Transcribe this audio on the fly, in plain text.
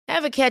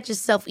Ever catch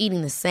yourself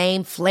eating the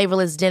same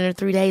flavorless dinner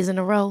 3 days in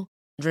a row?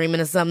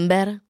 Dreaming of something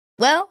better?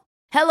 Well,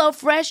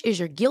 HelloFresh is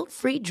your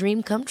guilt-free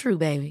dream come true,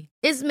 baby.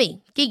 It's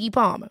me, Keke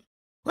Palmer.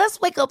 Let's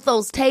wake up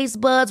those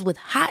taste buds with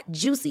hot,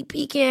 juicy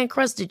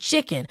pecan-crusted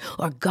chicken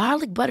or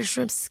garlic butter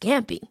shrimp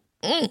scampi.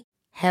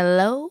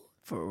 Hello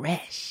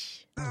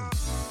Fresh.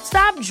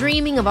 Stop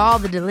dreaming of all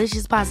the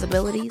delicious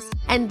possibilities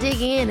and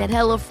dig in at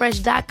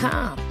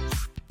HelloFresh.com.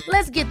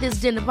 Let's get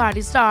this dinner party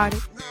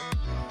started.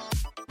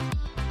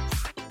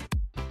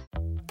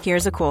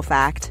 Here's a cool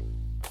fact.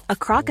 A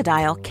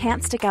crocodile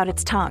can't stick out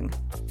its tongue.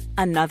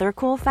 Another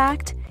cool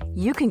fact,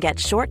 you can get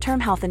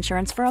short-term health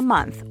insurance for a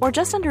month or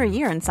just under a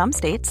year in some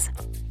states.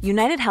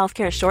 United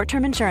Healthcare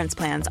short-term insurance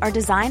plans are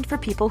designed for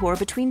people who are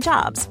between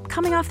jobs,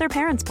 coming off their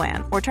parents'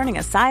 plan, or turning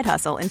a side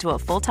hustle into a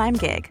full-time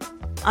gig.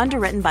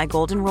 Underwritten by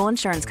Golden Rule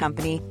Insurance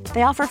Company,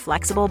 they offer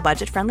flexible,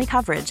 budget-friendly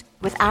coverage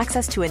with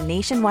access to a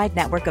nationwide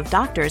network of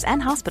doctors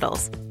and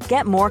hospitals.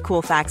 Get more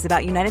cool facts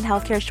about United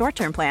Healthcare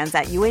short-term plans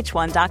at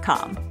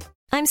uh1.com.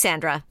 I'm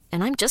Sandra,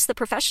 and I'm just the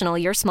professional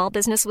your small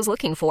business was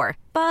looking for.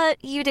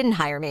 But you didn't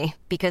hire me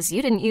because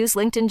you didn't use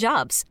LinkedIn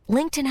Jobs.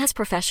 LinkedIn has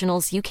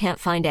professionals you can't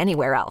find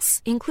anywhere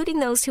else, including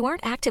those who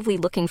aren't actively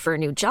looking for a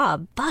new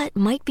job, but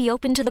might be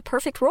open to the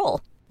perfect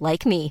role,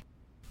 like me.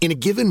 In a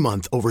given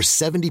month, over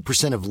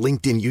 70% of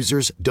LinkedIn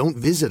users don't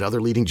visit other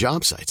leading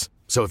job sites.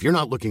 So if you're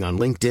not looking on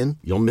LinkedIn,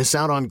 you'll miss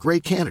out on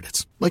great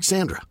candidates like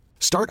Sandra.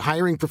 Start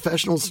hiring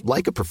professionals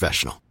like a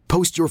professional.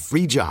 Post your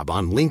free job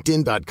on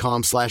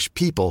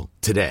linkedin.com/people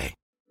today.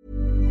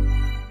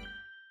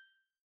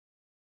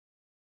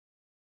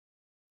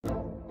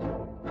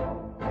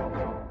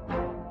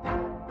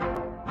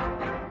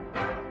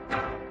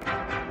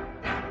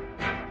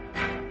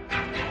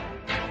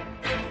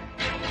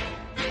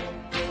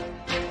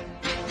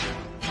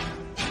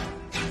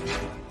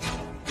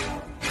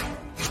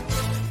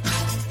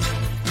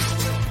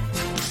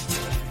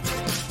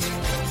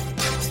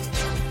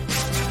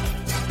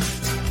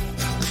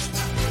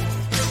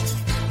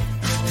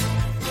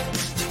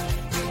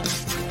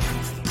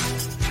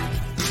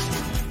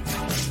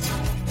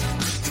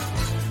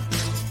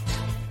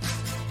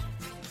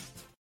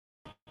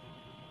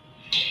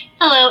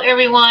 Hello,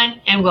 everyone,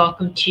 and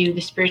welcome to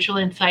the Spiritual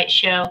Insight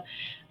Show.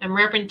 I'm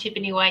Reverend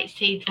Tiffany White,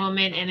 Sage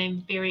Woman, and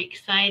I'm very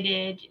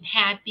excited and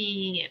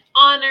happy and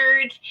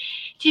honored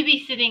to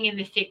be sitting in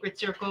the sacred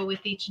circle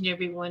with each and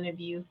every one of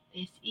you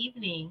this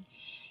evening.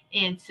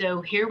 And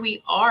so here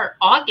we are,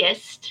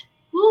 August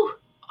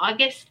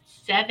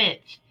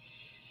 7th.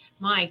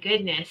 My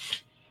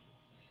goodness.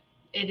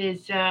 It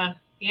is,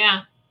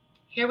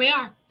 here we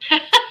are.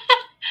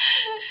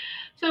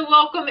 So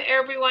welcome,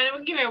 everyone.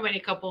 We'll give everybody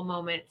a couple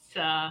moments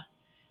to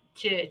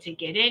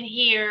get in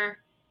here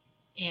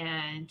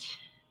and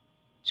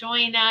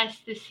join us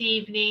this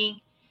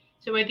evening.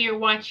 So whether you're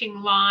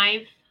watching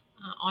live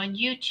on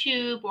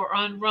YouTube or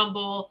on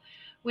Rumble,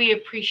 we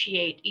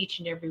appreciate each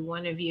and every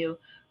one of you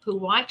who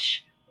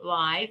watch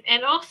live,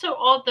 and also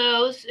all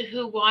those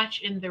who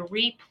watch in the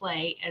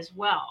replay as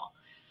well.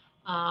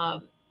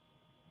 The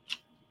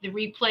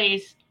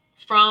replays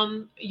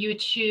from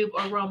YouTube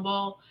or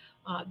Rumble,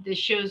 the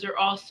shows are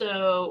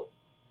also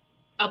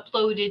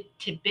uploaded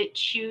to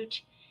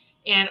BitChute,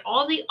 and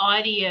all the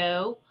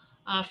audio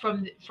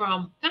from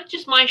not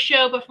just my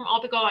show, but from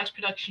all the Galax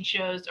production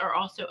shows are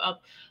also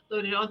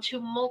uploaded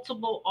onto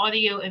multiple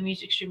audio and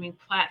music streaming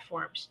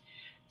platforms.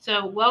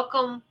 So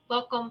welcome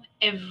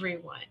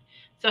everyone.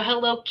 So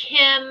hello,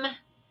 Kim,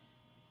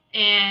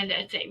 and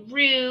I'd say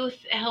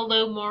Ruth.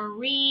 Hello,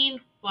 Maureen,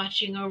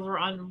 watching over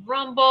on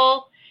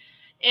Rumble.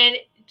 And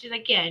just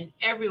again,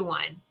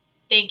 everyone,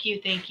 thank you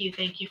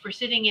for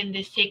sitting in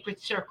this sacred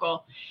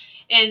circle.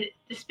 And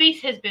the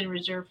space has been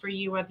reserved for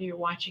you, whether you're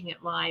watching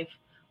it live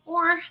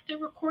or the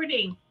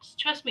recording. Just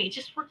trust me, it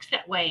just works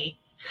that way.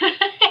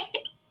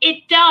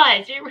 It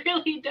does. It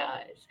really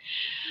does.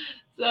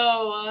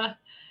 So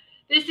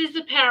this is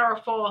a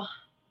powerful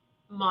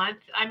month.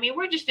 I mean,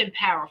 we're just in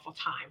powerful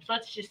times.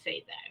 Let's just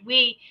say that.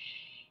 We,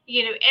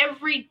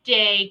 every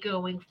day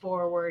going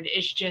forward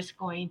is just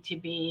going to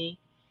be,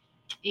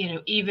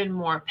 even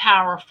more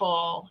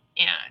powerful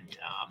and,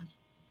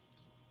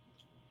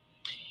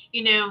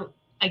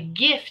 a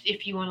gift,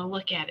 if you want to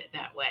look at it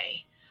that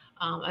way.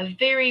 A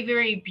very,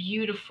 very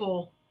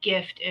beautiful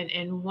gift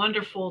and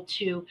wonderful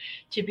to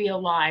be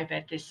alive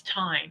at this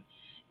time.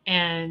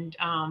 And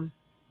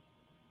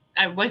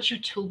I want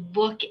you to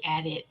look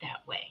at it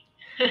that way,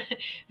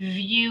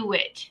 view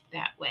it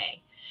that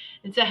way.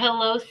 And so,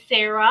 hello,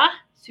 Sarah,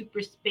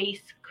 Super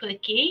Space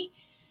Cookie.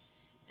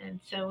 And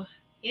so,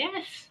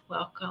 yes,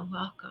 welcome.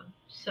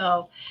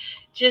 So,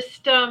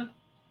 just,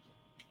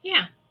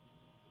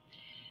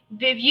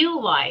 view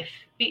life.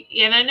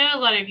 And I know a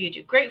lot of you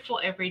do. Grateful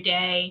every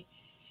day.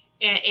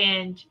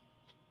 And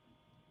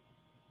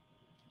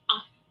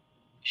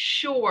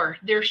sure,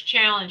 there's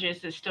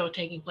challenges that's still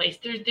taking place.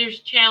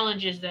 There's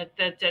challenges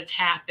that's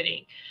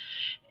happening.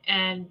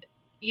 And,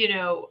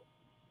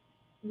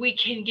 we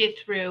can get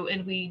through,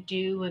 and we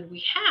do, and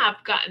we have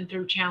gotten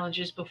through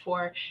challenges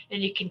before,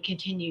 and you can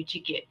continue to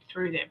get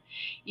through them.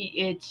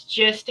 It's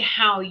just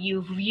how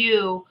you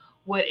view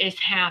what is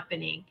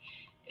happening.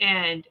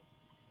 And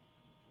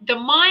the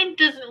mind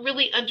doesn't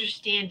really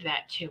understand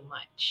that too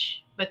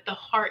much, but the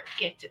heart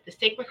gets it. The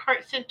Sacred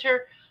Heart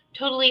Center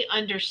totally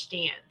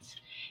understands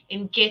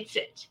and gets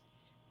it.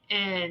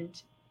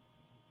 And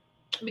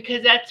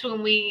because that's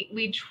when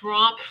we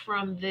drop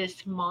from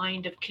this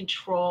mind of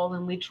control,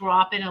 and we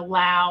drop and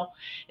allow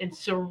and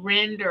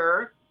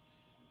surrender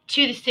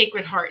to the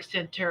Sacred Heart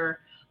Center,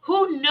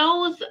 who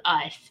knows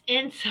us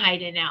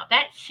inside and out,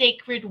 that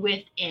sacred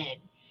within.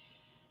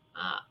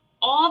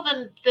 All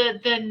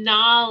the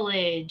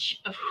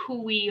knowledge of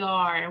who we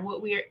are and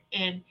what we are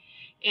in,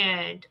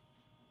 and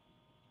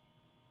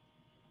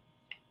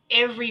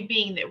every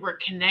being that we're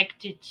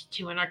connected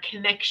to, and our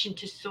connection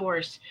to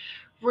source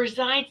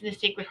resides in the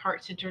Sacred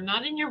Heart Center,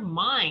 not in your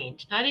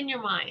mind, not in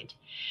your mind.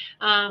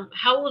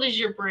 How old is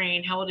your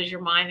brain? How old is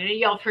your mind? I know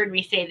y'all have heard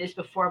me say this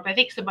before, but I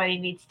think somebody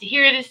needs to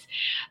hear this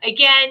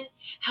again.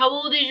 How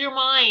old is your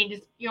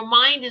mind? Your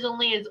mind is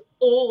only as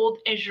old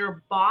as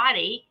your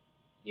body,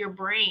 your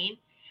brain.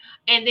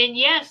 And then,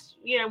 yes,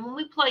 when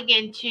we plug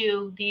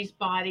into these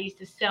bodies,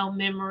 the cell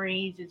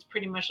memories, it's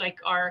pretty much like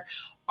our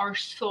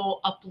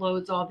soul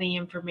uploads all the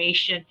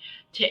information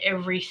to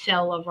every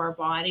cell of our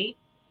body.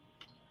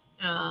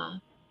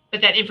 But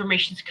that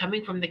information is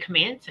coming from the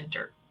command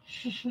center.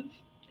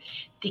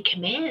 The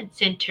command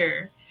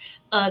center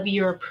of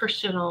your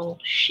personal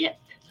ship.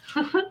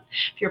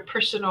 Your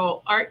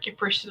personal ark, your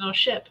personal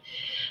ship.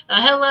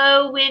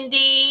 Hello,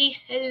 Wendy.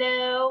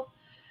 Hello.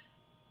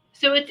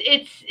 So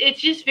it's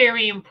just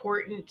very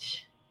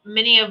important.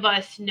 Many of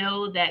us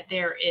know that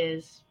there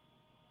is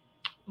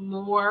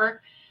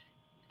more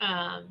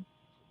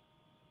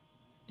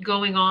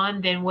going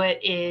on than what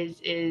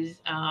is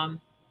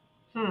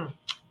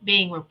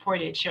being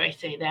reported, shall I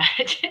say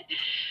that?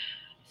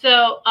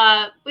 So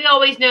we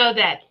always know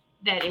that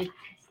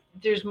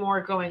there's more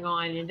going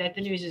on, and that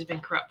the news has been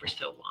corrupt for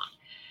so long.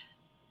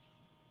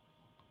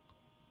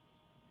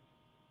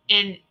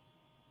 And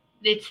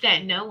it's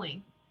that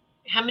knowing.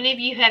 How many of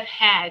you have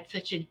had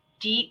such a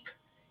deep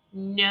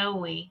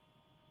knowing,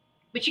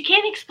 but you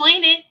can't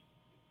explain it?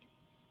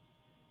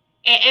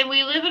 And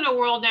we live in a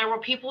world now where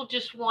people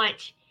just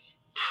want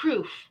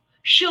proof.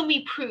 Show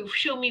me proof.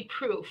 Show me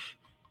proof.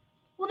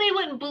 Well, they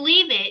wouldn't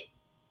believe it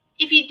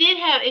if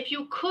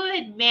you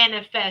could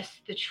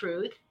manifest the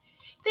truth.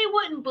 They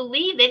wouldn't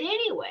believe it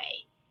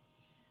anyway,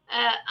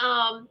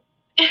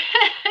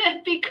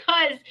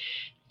 because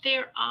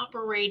they're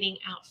operating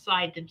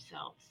outside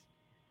themselves.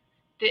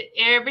 That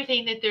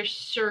everything that they're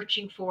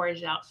searching for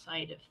is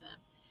outside of them,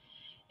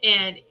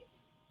 and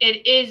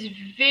it is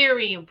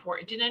very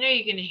important. And I know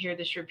you're going to hear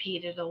this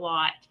repeated a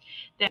lot,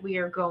 that we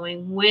are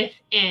going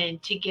within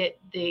to get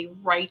the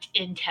right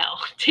intel,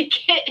 to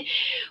get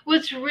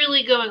what's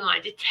really going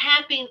on, to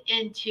tapping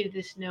into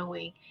this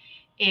knowing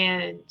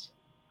and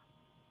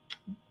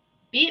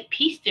be at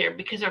peace there,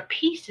 because our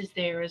peace is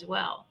there as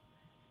well.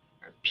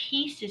 Our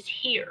peace is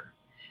here.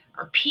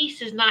 Our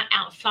peace is not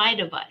outside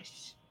of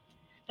us.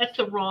 That's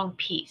the wrong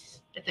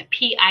peace. That's a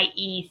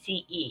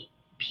P-I-E-C-E.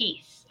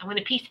 Peace. I want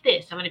a piece of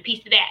this. I want a piece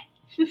of that.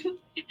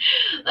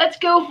 Let's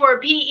go for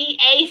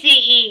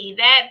P-E-A-C-E.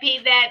 That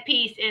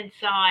peace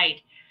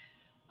inside.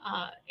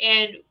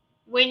 And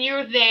when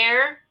you're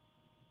there,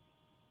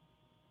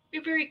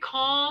 you're very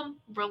calm,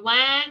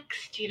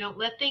 relaxed. You don't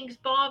let things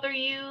bother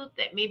you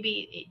that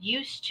maybe it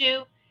used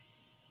to.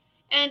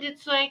 And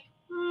it's like,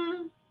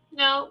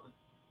 no.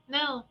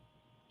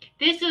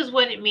 This is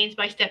what it means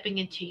by stepping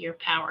into your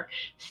power,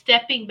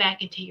 stepping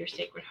back into your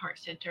Sacred Heart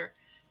Center,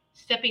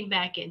 stepping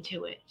back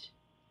into it.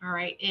 All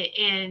right.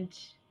 And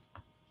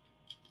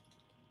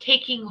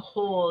taking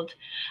hold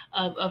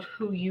of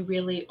who you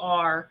really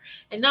are,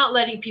 and not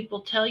letting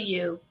people tell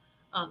you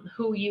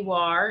who you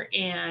are.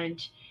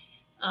 And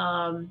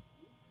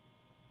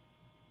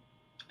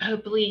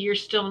hopefully you're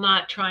still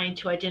not trying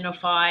to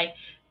identify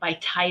by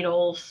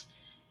titles.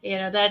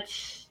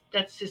 That's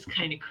just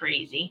kind of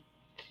crazy.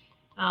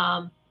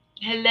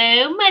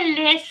 Hello,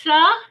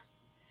 Melissa.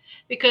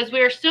 Because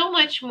we're so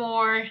much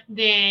more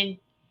than,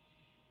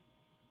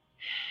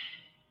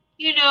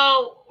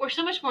 we're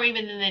so much more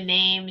even than the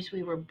names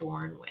we were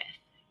born with.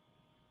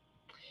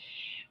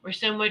 We're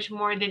so much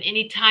more than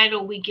any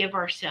title we give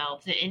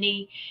ourselves, and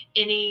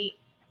any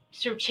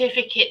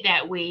certificate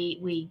that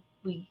we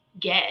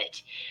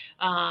get,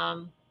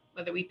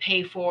 whether we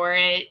pay for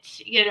it,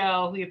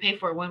 we pay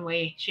for it one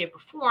way, shape,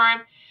 or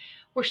form.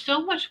 We're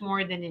so much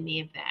more than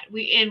any of that.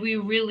 We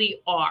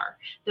really are.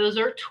 Those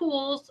are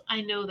tools. I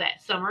know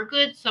that. Some are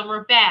good, some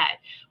are bad.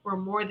 We're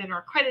more than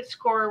our credit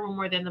score. We're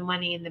more than the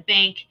money in the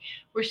bank.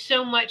 We're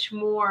so much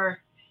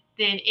more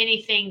than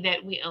anything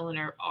that we own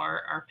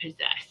or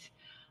possess.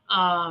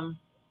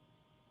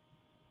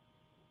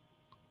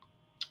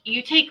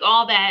 You take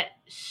all that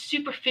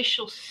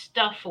superficial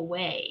stuff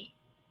away,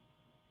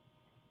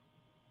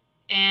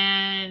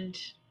 and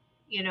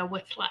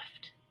what's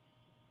left?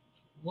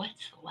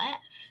 What's left?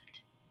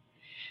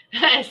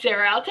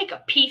 Sarah, I'll take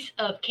a piece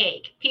of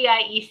cake.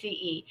 Piece.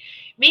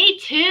 Me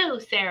too,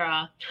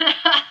 Sarah.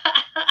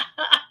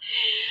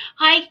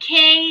 Hi,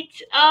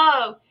 Kate.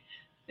 Oh,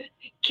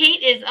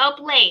 Kate is up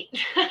late.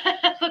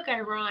 Look,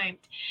 I rhymed.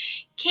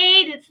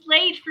 Kate, it's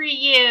late for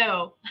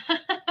you.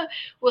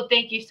 Well,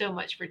 thank you so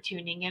much for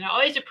tuning in. I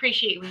always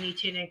appreciate when you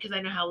tune in because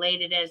I know how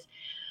late it is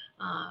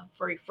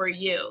for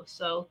you.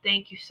 So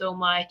thank you so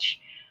much.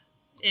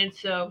 And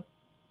so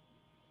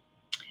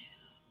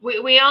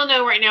we all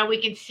know right now,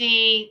 we can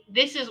see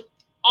this is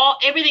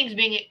everything's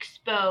being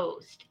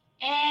exposed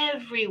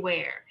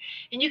everywhere.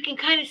 And you can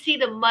kind of see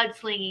the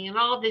mudslinging and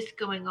all this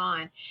going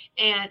on.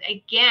 And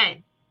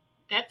again,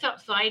 that's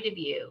outside of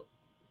you.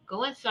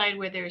 Go inside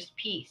where there's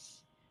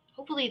peace.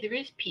 Hopefully there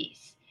is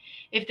peace.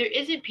 If there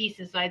isn't peace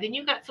inside, then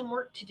you've got some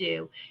work to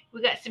do.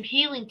 We got some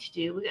healing to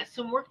do. We got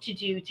some work to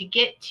do to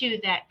get to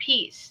that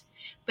peace.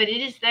 But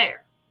it is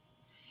there.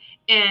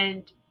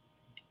 And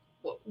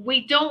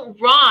we don't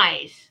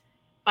rise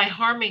by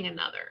harming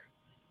another.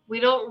 We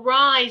don't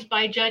rise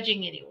by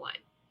judging anyone.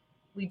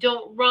 We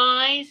don't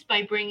rise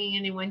by bringing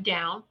anyone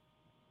down.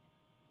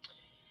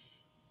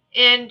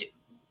 And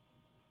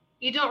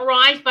you don't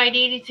rise by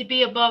needing to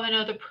be above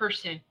another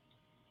person.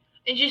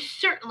 And you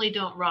certainly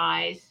don't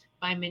rise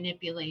by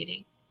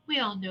manipulating. We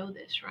all know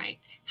this, right?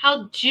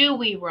 How do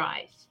we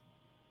rise,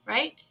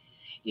 right?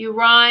 You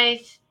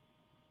rise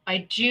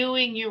by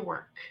doing your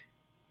work,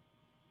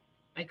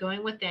 by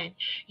going within.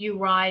 You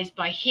rise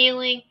by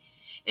healing,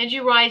 and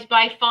you rise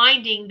by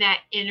finding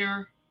that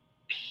inner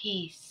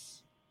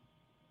peace.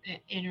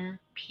 That inner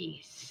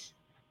peace.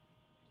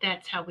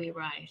 That's how we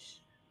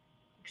rise.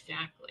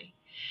 Exactly.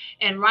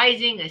 And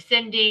rising,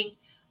 ascending,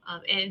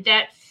 and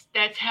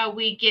that's how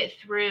we get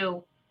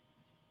through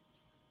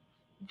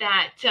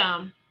that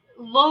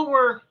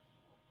lower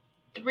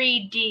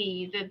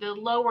 3D, the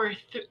lower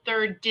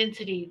third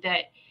density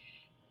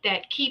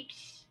that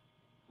keeps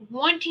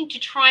wanting to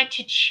try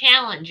to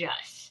challenge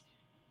us.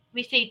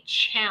 We say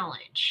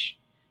challenge.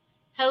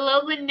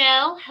 Hello,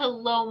 Linnell.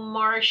 Hello,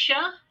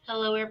 Marcia.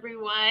 Hello,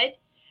 everyone.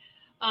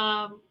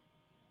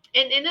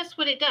 And that's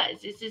what it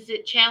does, is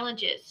it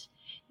challenges.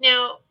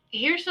 Now,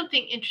 here's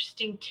something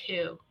interesting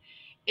too,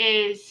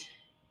 is,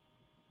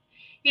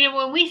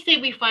 when we say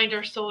we find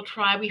our soul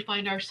tribe, we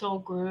find our soul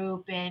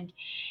group, and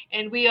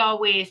we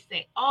always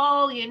think,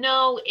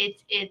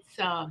 it's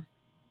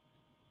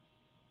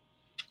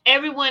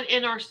everyone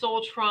in our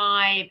soul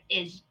tribe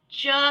is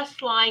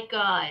just like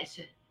us,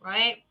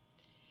 right?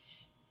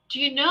 Do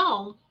you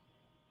know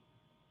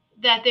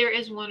that there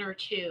is one or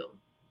two?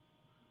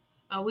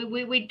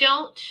 We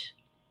don't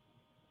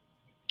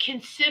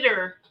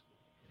consider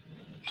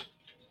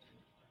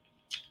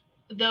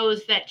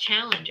those that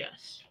challenge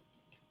us.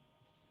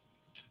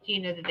 Do you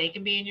know that they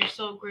can be in your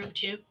soul group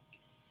too?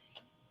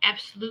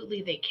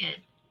 Absolutely they can.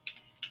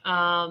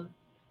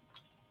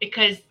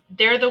 Because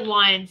they're the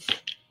ones,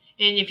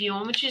 and if you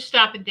want me to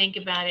stop and think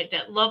about it,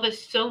 that love us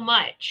so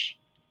much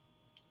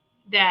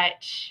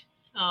that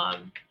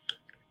I'm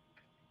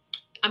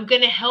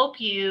going to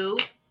help you.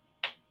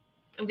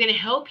 I'm going to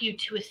help you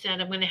to ascend.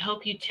 I'm going to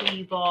help you to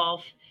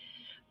evolve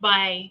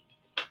by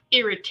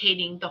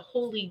irritating the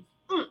holy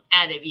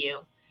out of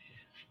you.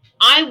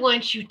 I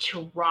want you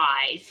to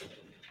rise.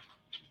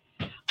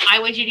 I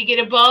want you to get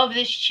above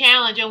this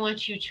challenge. I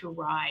want you to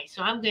rise.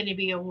 So I'm going to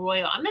be a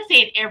royal. I'm not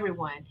saying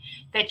everyone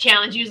that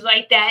challenges you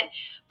like that,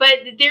 but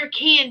there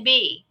can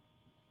be.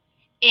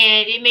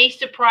 And it may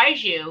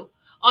surprise you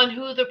on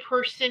who the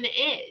person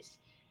is.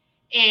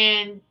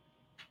 And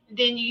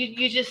then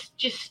you just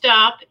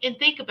stop and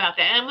think about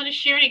that. And I'm going to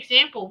share an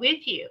example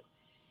with you.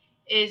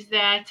 Is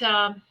that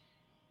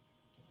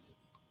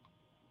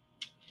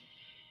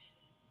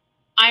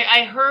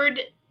I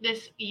heard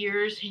this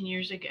years and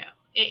years ago.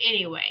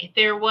 Anyway,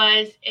 there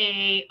was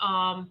a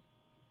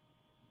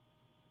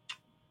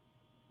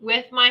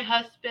with my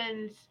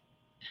husband's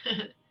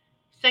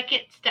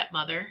second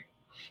stepmother,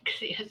 because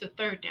he has a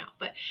third now,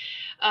 but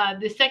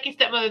the second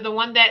stepmother, the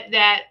one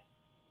that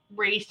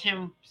raised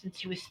him since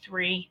he was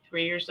 3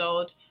 years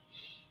old,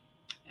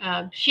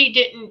 she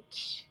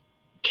didn't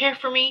care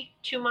for me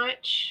too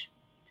much,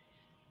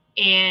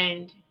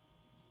 and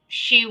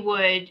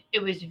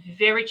it was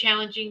very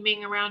challenging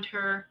being around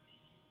her.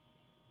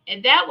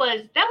 And that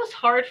was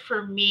hard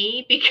for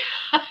me because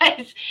I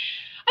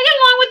got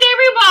along with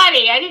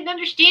everybody. I didn't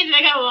understand it.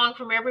 I got along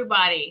from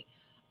everybody.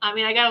 I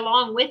mean, I got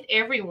along with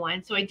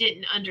everyone, so I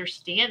didn't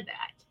understand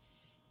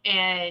that.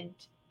 And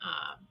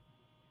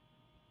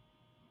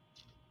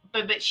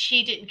but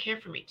she didn't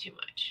care for me too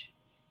much,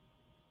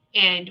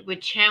 and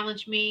would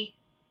challenge me,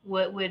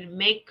 would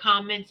make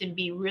comments and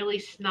be really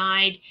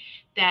snide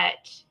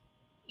that,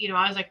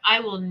 I was like, I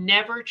will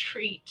never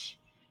treat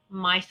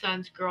my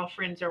son's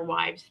girlfriends or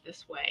wives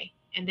this way.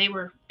 And they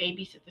were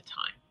babies at the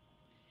time.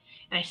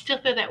 And I still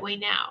feel that way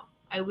now.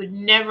 I would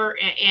never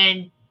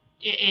and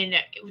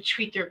would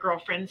treat their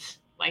girlfriends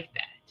like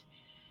that.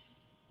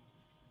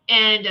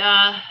 And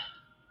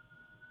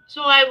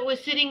so I was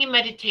sitting in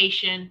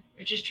meditation,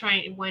 or just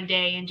trying one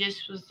day, and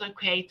just was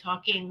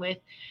talking with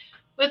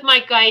with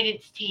my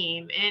guidance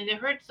team, and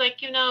it's like,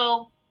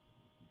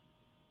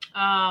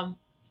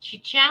 she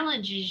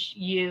challenges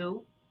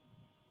you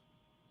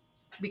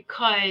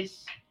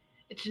because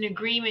it's an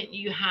agreement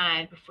you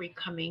had before you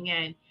coming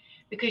in,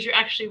 because you're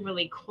actually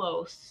really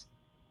close.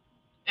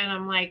 And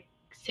I'm like,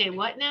 say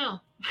what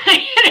now?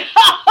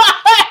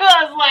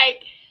 I was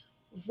like,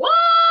 what?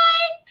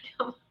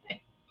 I'm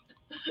like,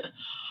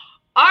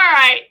 all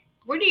right,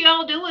 what are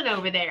y'all doing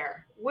over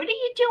there? What are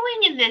you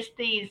doing in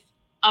these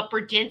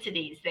upper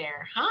densities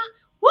there, huh?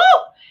 Woo!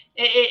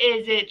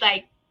 Is it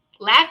like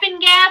laughing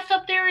gas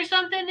up there or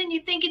something, and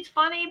you think it's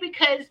funny?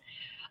 Because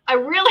I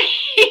really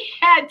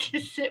had to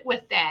sit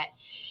with that.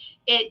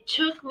 It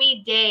took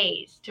me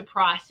days to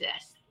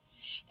process.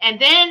 And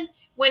then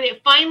when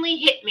it finally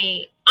hit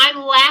me, I'm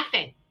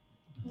laughing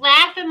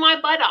my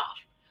butt off,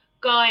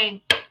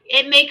 going,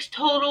 it makes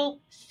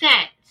total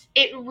sense.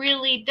 It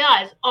really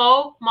does.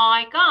 Oh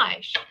my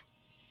gosh.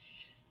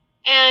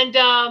 And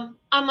I'm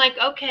like,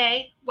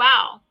 okay,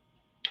 wow,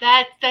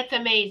 that's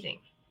amazing.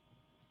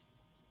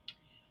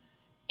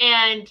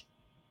 And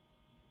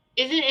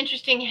isn't it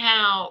interesting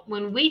how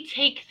when we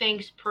take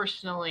things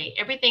personally,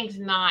 everything's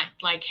not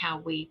like how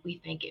we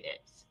think it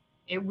is.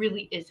 It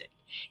really isn't.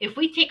 If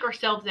we take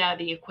ourselves out of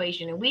the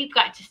equation, and we've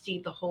got to see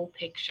the whole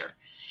picture.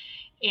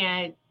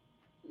 And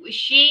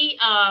she,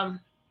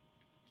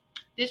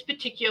 this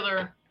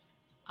particular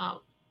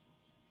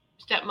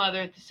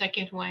stepmother, the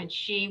second one,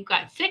 she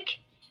got sick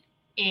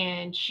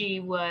and she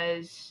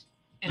was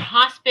in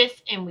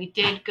hospice, and we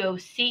did go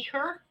see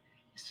her.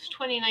 This was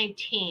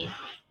 2019.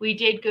 We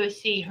did go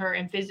see her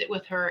and visit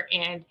with her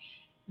and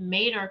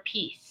made our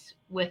peace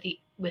with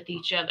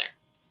each other.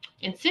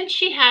 And since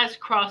she has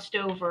crossed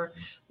over,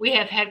 we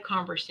have had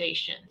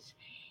conversations.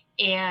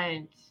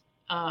 And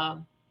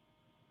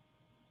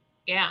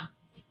yeah,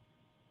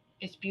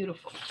 it's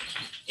beautiful.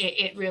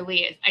 It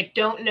really is. I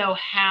don't know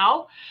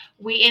how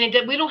we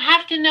ended up. We don't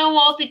have to know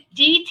all the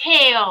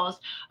details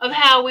of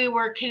how we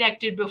were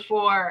connected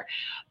before,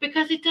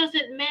 because it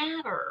doesn't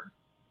matter.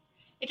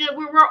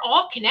 We're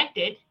all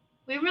connected.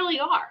 We really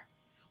are.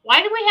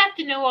 Why do we have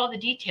to know all the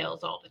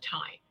details all the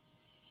time?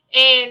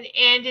 And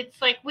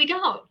it's like, we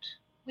don't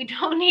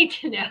need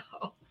to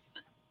know.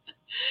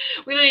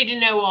 We don't need to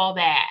know all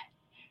that.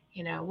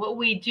 What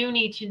we do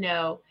need to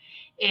know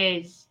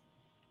is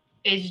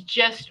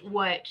just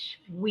what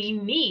we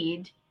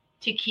need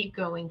to keep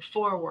going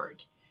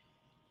forward.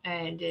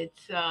 And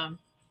it's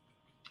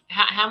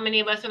how many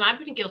of us, and I've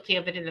been guilty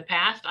of it in the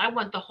past, I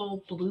want the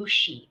whole blue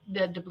sheet,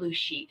 the blue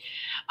sheet.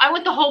 I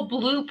want the whole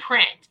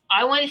blueprint.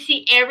 I want to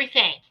see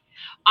everything.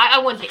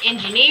 I want the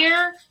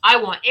engineer. I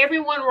want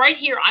everyone right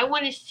here. I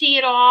want to see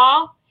it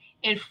all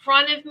in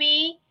front of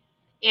me.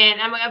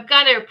 And I've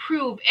got to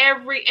approve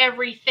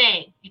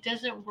everything. It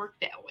doesn't work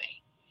that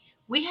way.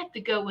 We have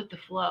to go with the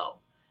flow.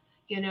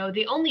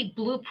 The only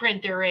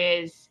blueprint there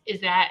is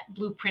that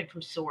blueprint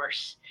from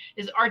source,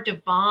 is our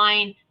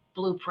divine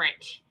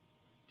blueprint.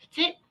 That's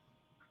it.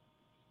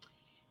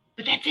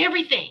 But that's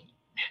everything.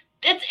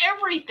 That's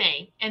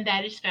everything. And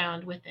that is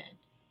found within.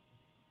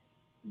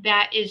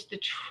 That is the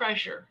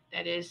treasure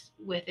that is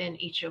within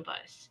each of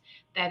us.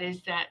 That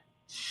is that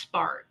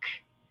spark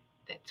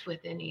that's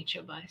within each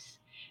of us.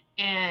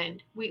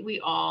 And we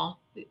all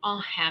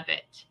have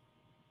it.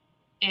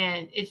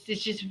 And it's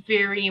just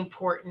very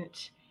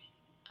important.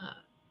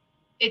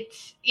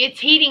 It's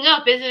heating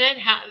up, isn't it?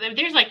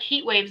 There's like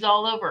heat waves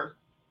all over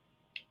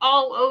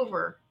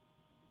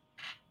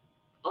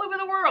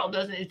the world.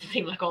 Doesn't it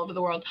seem like all over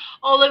the world?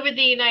 All over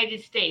the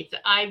United States.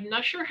 I'm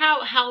not sure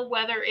how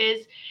weather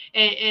is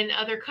in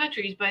other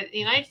countries, but the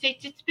United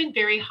States, it's been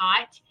very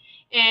hot.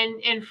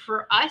 And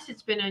for us,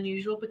 it's been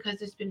unusual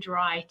because it's been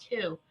dry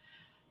too.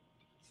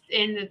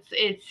 And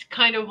it's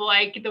kind of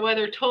like the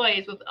weather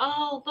toys with,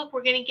 oh, look,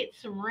 we're going to get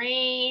some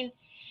rain.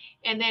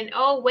 And then,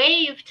 oh,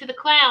 wave to the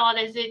cloud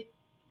as it,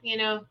 you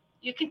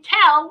can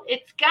tell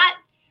it's got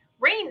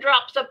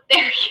raindrops up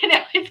there.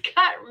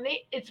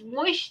 It's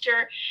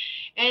moisture,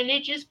 and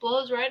it just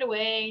blows right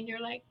away. And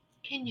you're like,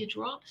 can you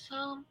drop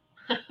some?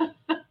 But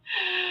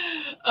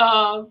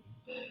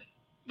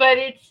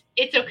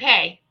it's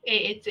okay.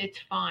 It's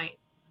fine.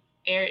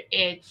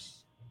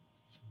 It's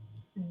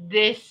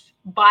this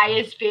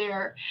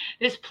biosphere,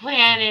 this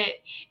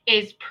planet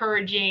is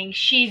purging.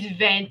 She's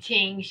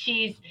venting.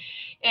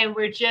 And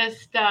we're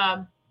just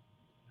got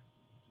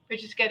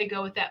to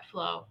go with that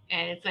flow.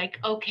 And it's like,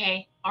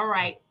 okay, all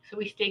right. So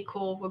we stay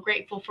cool. We're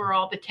grateful for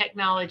all the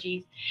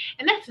technologies.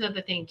 And that's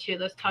another thing too.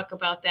 Let's talk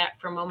about that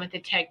for a moment, the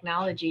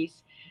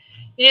technologies.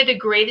 The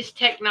greatest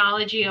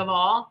technology of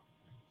all?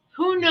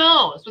 Who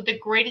knows what the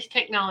greatest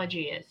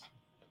technology is?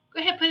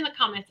 Go ahead, put in the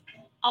comments.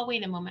 I'll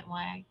wait a moment while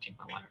I drink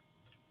my water.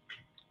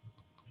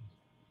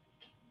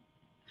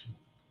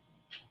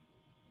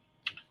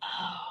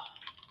 Oh,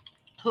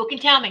 who can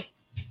tell me?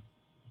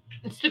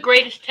 It's the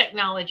greatest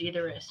technology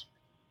there is.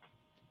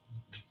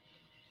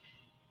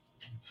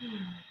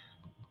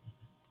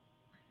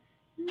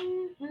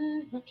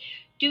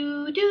 Do.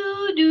 No,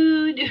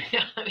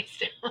 let me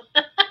stop.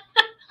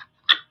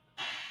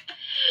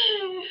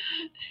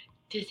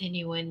 Does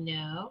anyone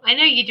know? I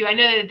know you do. I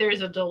know that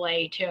there's a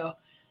delay too.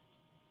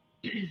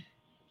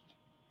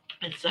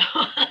 And so,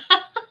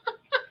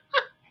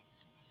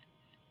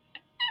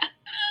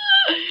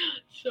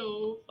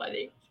 so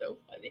funny, so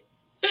funny.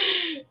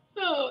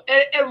 Oh,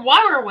 and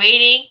while we're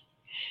waiting,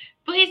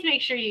 please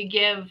make sure you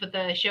give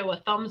the show a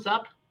thumbs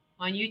up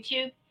on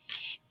YouTube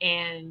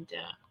and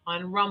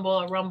on Rumble,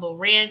 a Rumble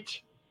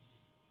rant,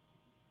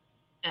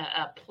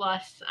 a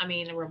plus. I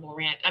mean, a Rumble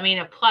rant. I mean,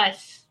 a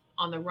plus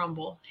on the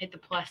Rumble. Hit the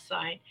plus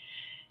sign.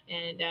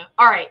 And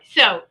all right,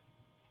 so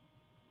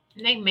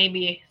I think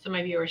maybe some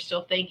of you are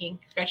still thinking,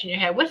 scratching your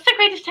head, what's the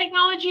greatest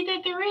technology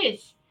that there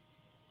is?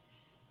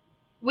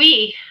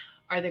 We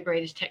are the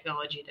greatest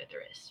technology that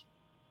there is.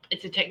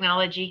 It's a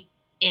technology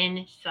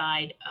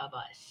inside of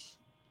us.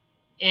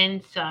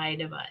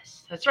 Inside of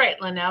us. That's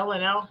right, Linnell.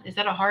 Linnell, is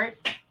that a heart?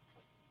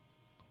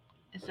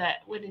 Is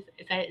that what is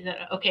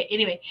that okay?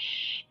 Anyway,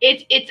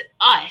 it's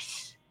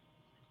us.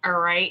 All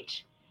right.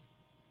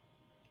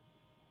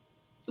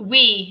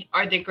 We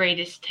are the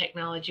greatest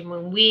technology.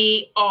 When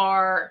we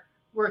are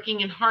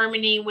working in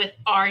harmony with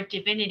our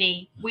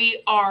divinity,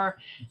 we are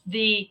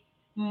the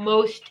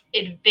most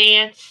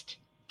advanced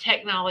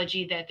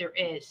technology that there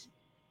is.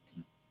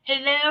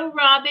 Hello,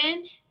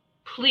 Robin.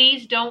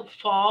 Please don't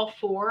fall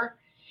for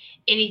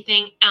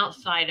anything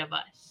outside of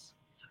us.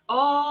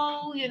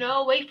 Oh,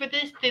 wait for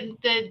this,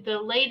 the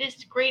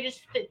latest,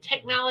 greatest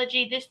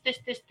technology, this.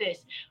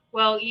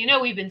 Well,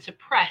 we've been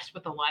suppressed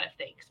with a lot of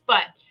things,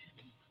 but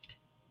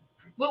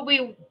what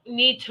we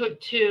need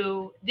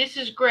to this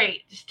is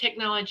great, this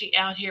technology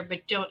out here,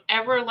 but don't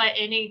ever let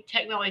any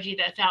technology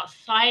that's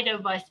outside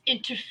of us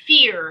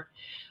interfere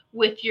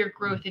with your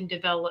growth and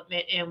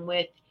development and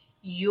with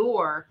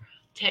your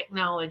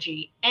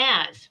technology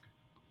as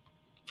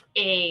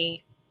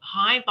a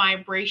high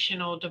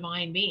vibrational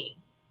divine being.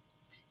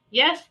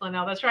 Yes,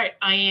 Linnell, that's right.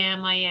 I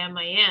am.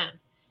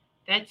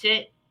 That's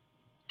it.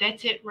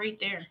 That's it right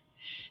there.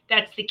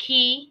 That's the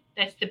key.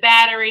 That's the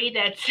battery.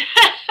 That's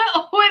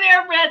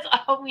whatever. That's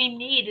all we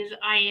need is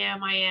I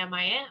am.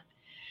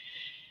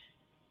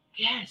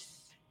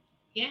 Yes.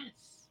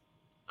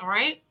 All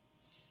right.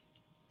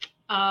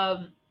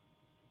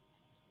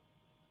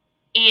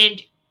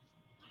 And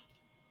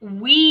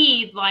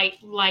we light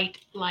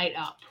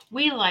up.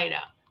 We light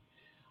up.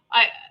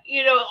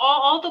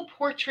 All the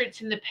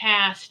portraits in the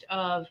past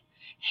of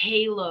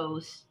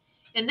halos,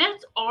 and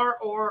that's our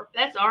aura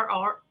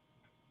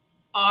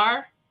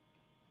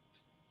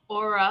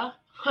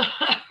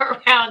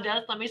around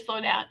us. Let me slow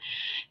down.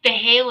 The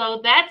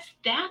halo,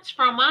 that's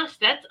from us.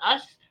 That's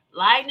us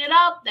lighting it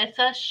up. That's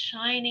us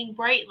shining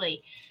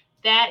brightly.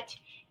 That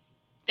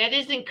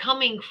isn't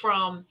coming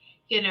from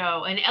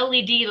an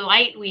LED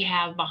light we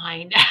have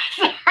behind us.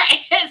 Right?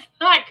 It's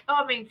not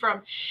coming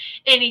from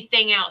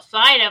anything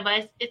outside of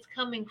us. It's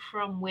coming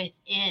from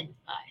within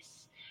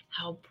us.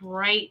 How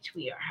bright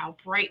we are, how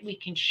bright we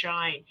can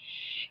shine.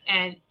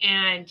 And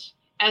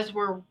as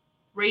we're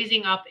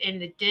raising up in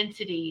the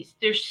densities,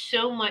 there's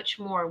so much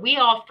more. We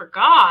all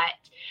forgot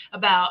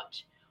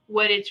about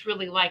what it's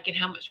really like and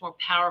how much more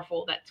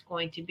powerful that's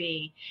going to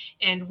be.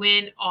 And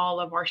when all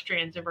of our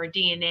strands of our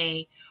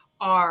DNA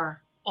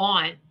are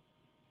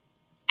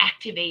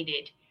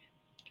activated,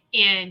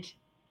 and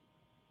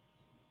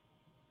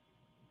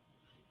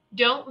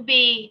don't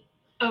be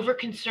over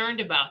concerned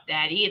about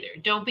that either.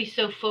 Don't be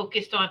so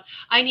focused on,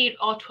 I need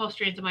all 12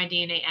 strands of my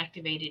DNA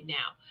activated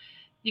now.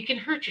 You can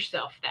hurt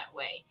yourself that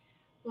way.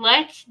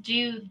 Let's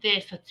do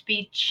this. Let's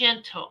be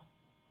gentle.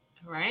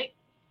 All right.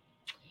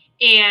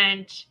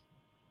 And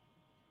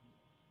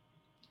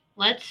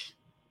let's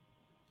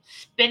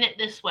spin it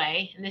this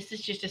way. And this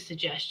is just a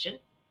suggestion.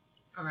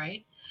 All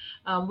right.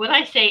 What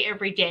I say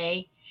every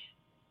day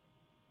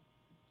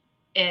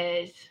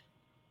is,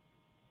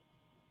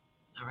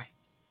 all right,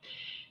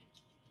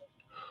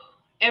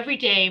 every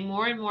day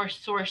more and more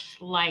source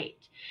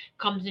light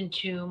comes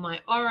into my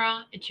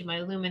aura, into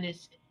my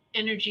luminous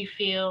energy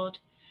field,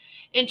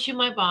 into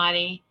my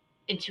body,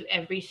 into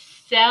every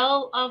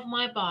cell of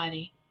my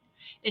body,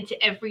 into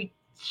every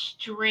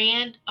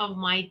strand of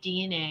my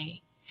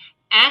DNA,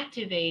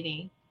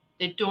 activating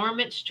the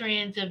dormant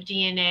strands of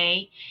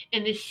DNA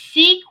in the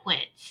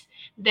sequence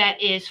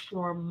that is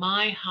for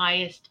my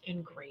highest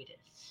and greatest.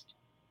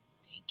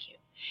 Thank you.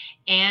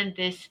 And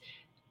this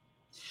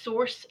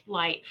source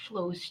light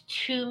flows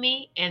to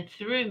me and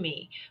through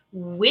me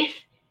with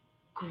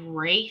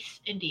grace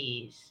and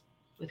ease,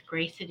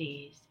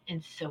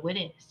 and so it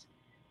is.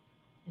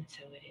 And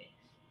so it is.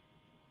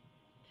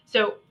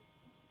 So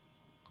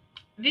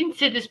I didn't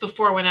say this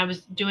before when I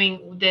was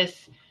doing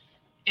this,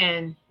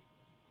 and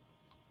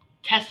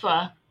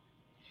Tesla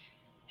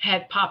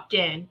had popped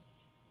in,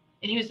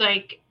 and he was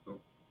like,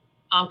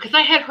 because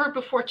I had heard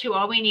before too,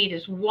 all we need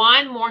is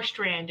one more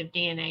strand of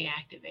DNA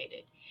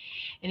activated.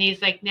 And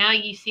he's like, now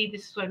you see,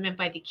 this is what I meant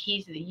by the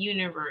keys of the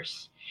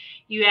universe.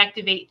 You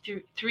activate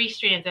through 3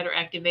 strands that are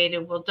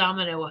activated will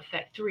domino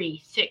effect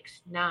 3,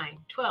 6, 9,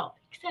 12,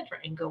 etc.,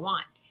 and go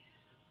on.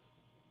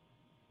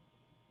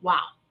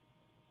 Wow.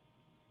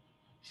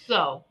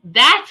 So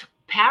that's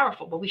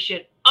powerful, but we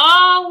should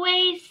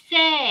always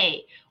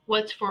say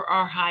what's for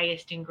our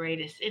highest and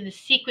greatest in the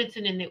sequence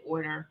and in the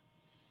order,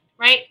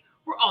 right?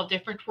 We're all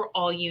different. We're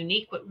all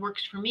unique. What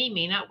works for me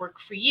may not work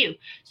for you.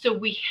 So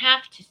we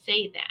have to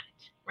say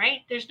that, right?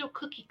 There's no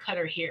cookie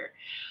cutter here.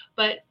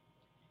 But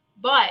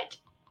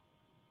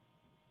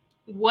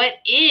what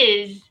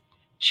is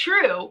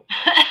true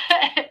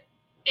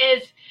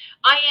is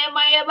I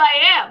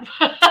am.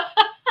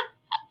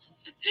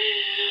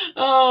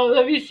 Oh,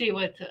 let me see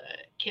what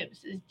Kim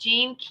says.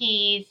 Gene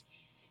Keys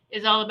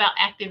is all about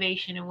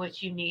activation and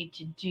what you need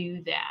to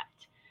do that.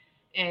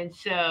 And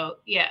so,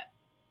 yeah,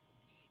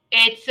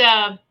 it's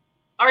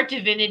our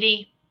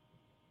divinity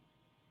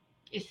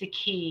is the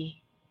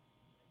key.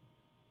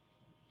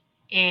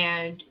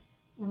 And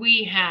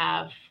we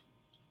have,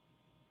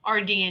 our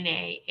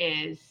DNA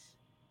is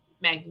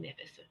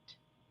magnificent.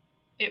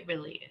 It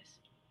really is.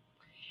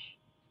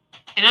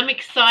 And I'm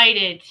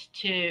excited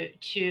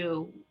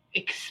to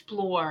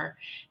explore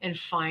and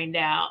find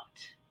out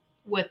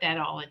what that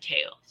all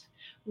entails,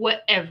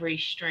 what every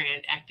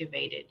strand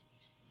activated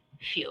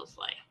feels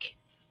like.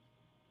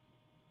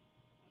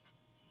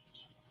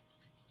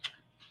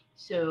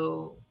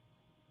 So,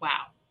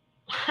 wow.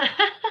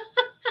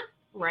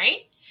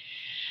 Right?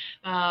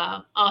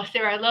 Oh,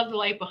 Sarah, I love the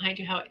light behind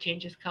you, how it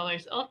changes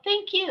colors. Oh,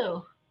 thank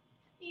you.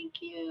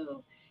 Thank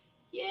you.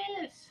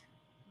 Yes.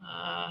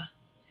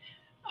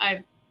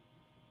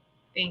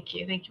 Thank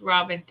you. Thank you,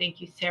 Robin.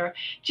 Thank you, Sarah.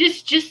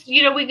 Just,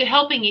 we're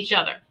helping each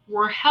other.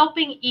 We're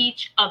helping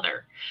each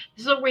other.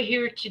 This is what we're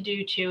here to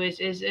do too,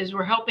 is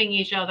we're helping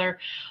each other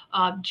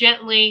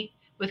gently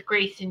with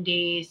grace and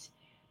ease.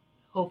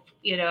 Hope,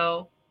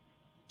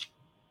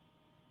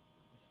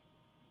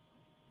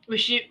 we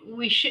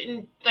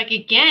shouldn't, like,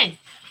 again,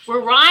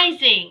 we're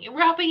rising and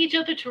we're helping each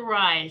other to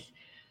rise.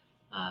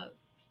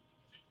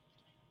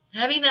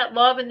 Having that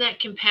love and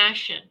that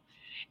compassion,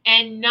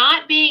 and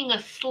not being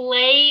a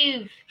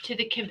slave to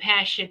the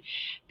compassion,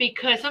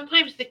 because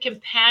sometimes the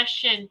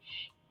compassion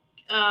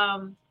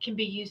can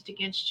be used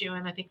against you.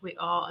 And I think we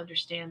all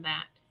understand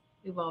that.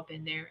 We've all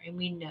been there and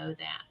we know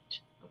that.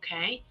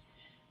 Okay.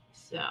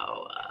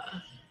 So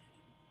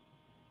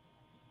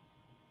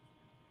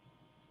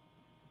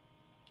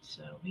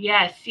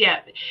yes,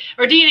 yeah,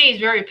 our DNA is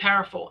very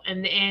powerful,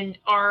 and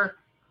our,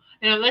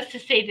 let's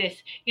just say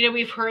this,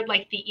 we've heard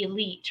like the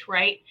elite,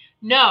 right?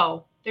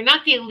 No, they're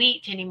not the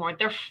elite anymore.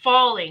 They're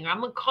falling.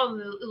 I'm going to call them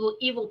the little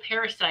evil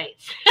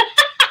parasites.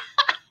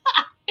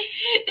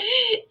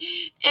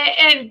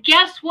 And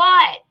guess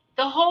what?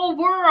 The whole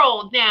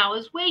world now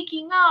is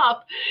waking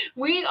up.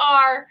 We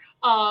are,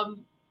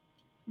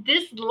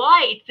 this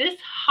light, this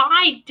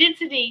high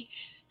density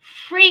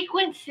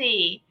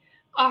frequency,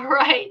 all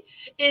right,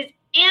 is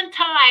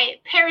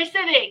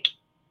anti-parasitic.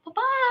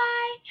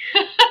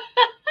 Bye-bye.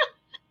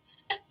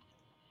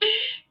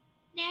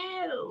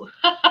 No.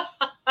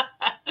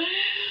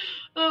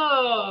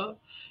 Oh,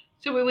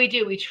 so what we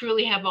do, we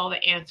truly have all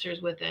the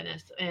answers within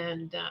us,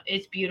 and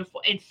it's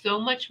beautiful, and so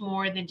much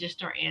more than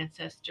just our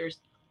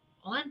ancestors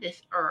on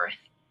this earth,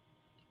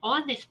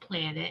 on this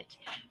planet,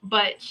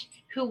 but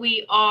who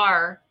we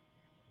are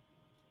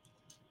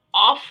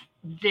off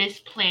this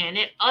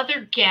planet,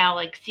 other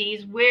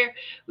galaxies, where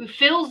we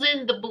fills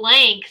in the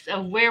blanks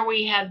of where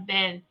we have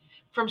been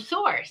from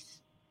source.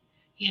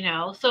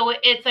 So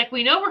it's like,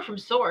 we know we're from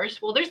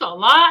source. Well, there's a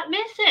lot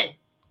missing.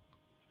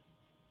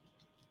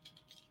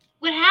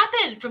 What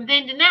happened from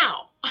then to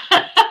now?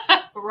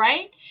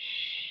 Right?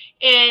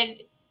 And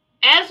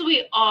as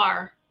we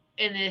are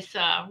in this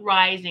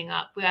rising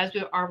up,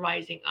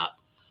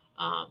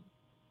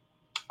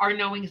 our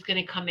knowing is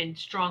going to come in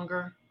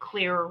stronger,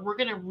 clearer. We're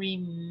going to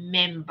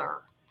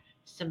remember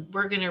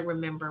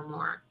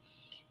more.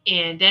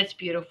 And that's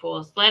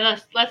beautiful.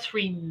 Let's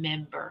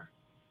remember.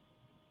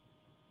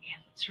 Yeah,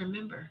 let's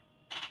remember.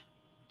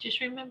 Just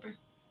remember.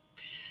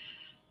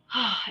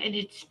 And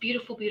it's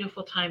beautiful,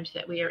 beautiful times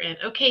that we are in.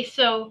 Okay,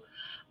 so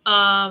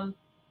somebody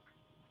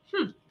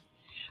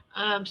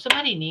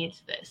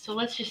needs this. So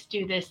let's just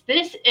do this.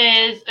 This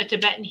is a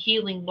Tibetan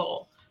healing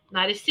bowl,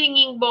 not a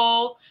singing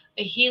bowl,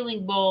 a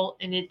healing bowl,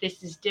 and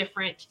this is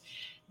different.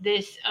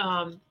 This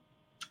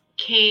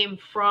came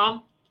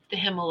from the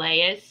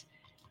Himalayas,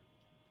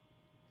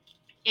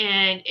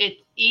 and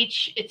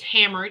it's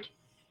hammered,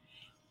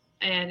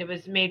 and it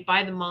was made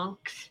by the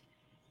monks,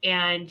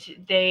 and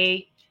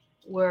they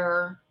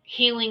were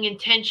healing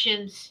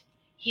intentions,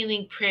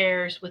 healing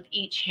prayers with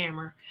each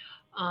hammer.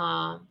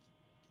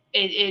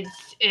 It is.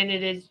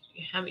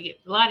 A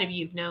lot of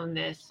you have known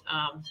this,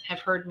 have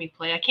heard me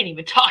play. I can't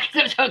even talk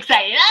because I'm so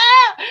excited.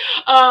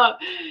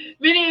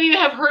 Many of you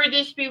have heard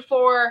this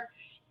before,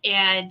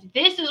 and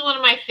this is one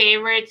of my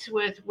favorites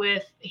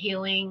with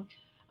healing.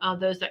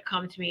 Those that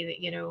come to me,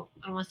 that I don't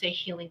want to say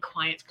healing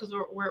clients, because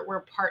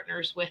we're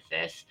partners with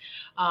this,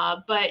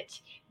 but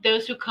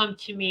those who come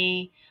to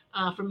me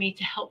for me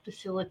to help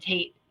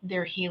facilitate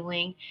their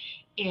healing,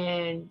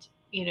 and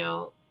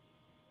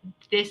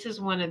this is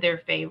one of their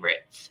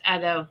favorites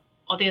out of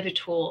all the other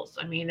tools.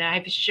 I mean, I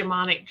have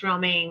shamanic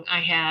drumming. I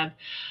have,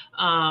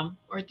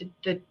 or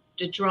the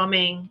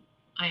drumming.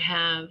 I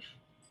have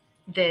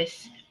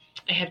this.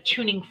 I have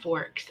tuning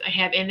forks.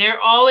 And they're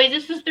always,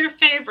 this is their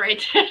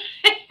favorite.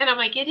 And I'm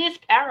like, it is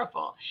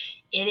powerful.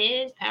 It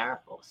is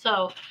powerful.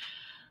 So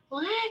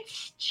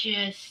let's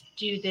just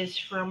do this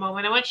for a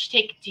moment. I want you to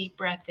take a deep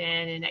breath in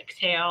and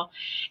exhale.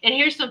 And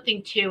here's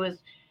something too, is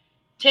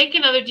take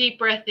another deep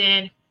breath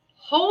in,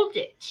 hold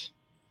it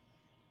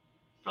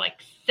for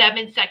like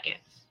 7 seconds.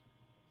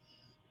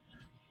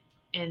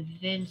 And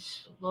then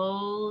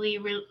slowly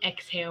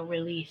exhale,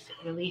 release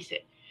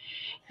it.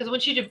 Because I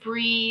want you to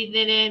breathe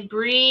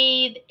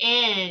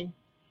in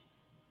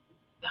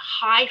the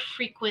high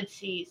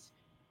frequencies.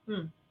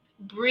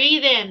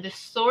 Breathe in the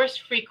source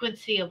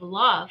frequency of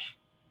love.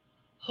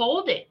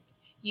 Hold it.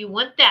 You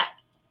want that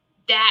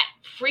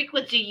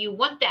frequency. You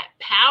want that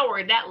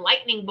power, that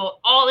lightning bolt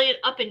all in,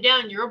 up and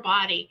down your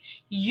body.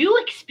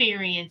 You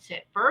experience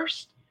it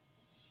first.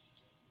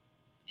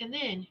 And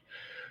then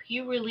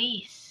you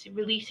release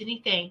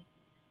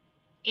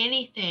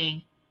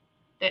anything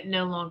that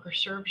no longer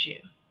serves you.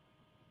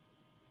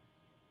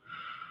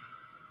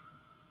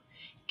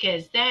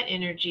 Because that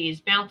energy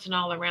is bouncing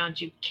all around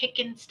you,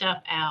 kicking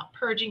stuff out,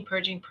 purging.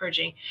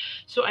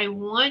 So I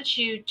want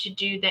you to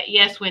do that.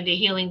 Yes, Wendy,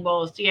 healing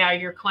bowls. Yeah,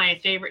 your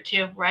client's favorite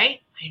too,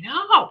 right? I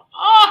know. Oh,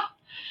 all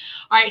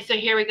right. So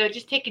here we go.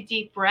 Just take a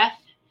deep breath.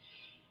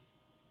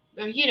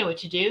 You know what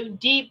to do.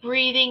 Deep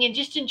breathing, and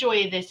just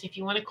enjoy this. If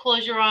you want to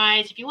close your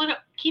eyes, if you want to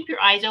keep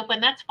your eyes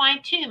open, that's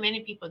fine too.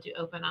 Many people do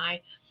open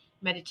eye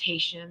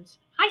meditations.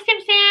 Hi,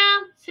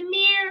 Sam,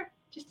 Samir,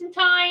 just in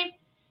time.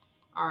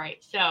 All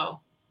right. So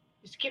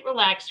just get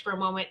relaxed for a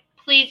moment.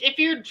 Please, if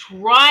you're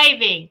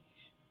driving,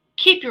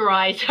 keep your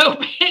eyes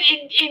open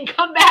and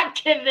come back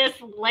to this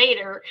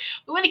later.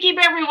 We want to keep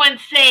everyone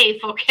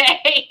safe,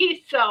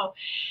 okay? So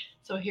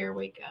here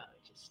we go.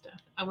 Just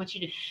I want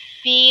you to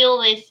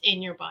feel this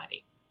in your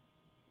body.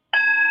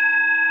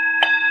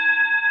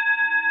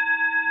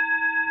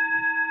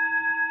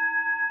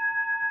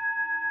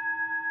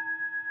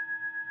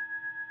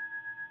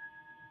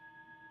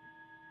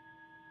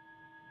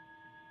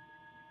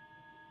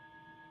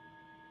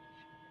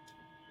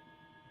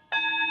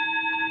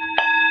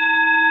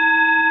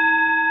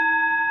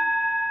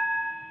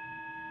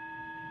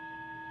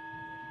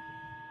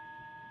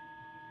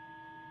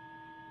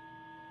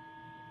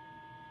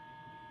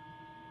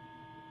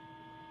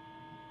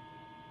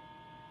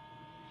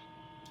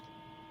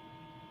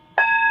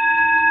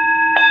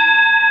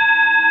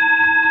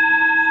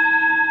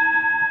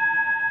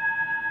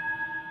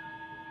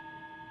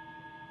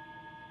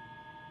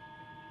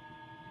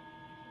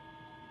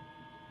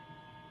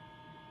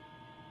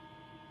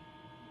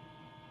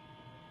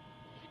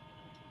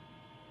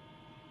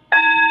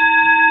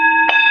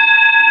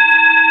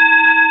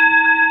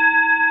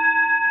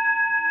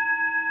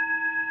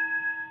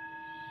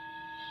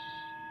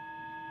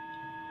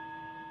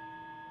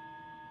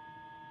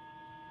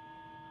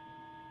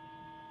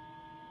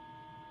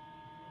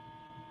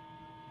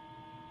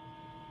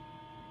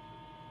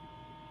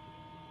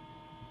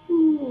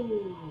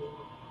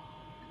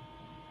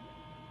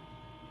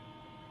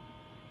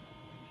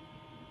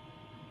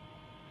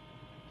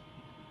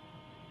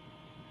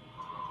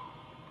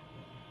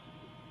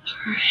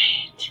 All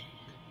right.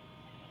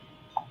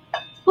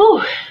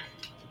 Whew.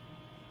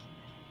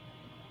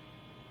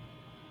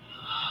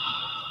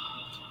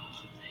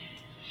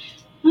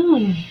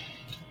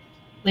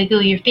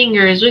 Wiggle your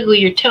fingers, wiggle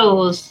your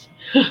toes.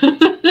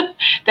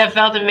 That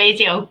felt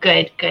amazing. Oh,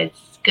 good,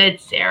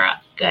 Sarah.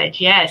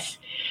 Good, yes.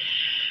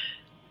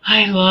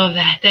 I love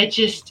that.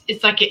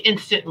 It's like an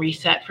instant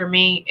reset for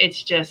me.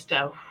 It's just,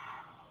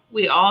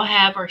 we all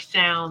have our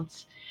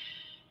sounds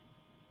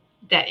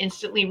that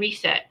instantly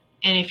reset.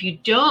 And if you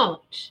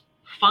don't,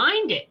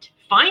 find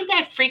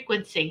that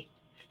frequency,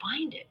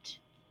 find it.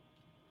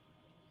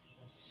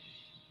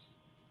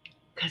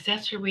 Because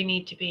that's where we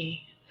need to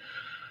be.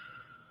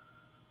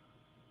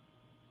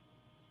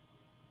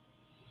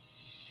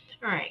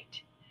 All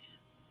right.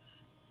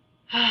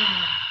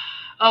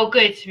 Oh,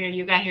 good, Samir.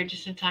 You got here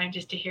just in time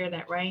just to hear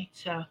that, right?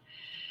 So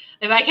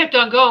if I kept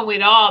on going,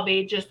 we'd all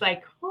be just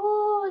like,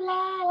 ooh,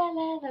 la, la,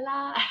 la, la,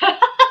 la.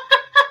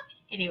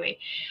 Anyway,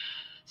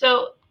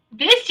 so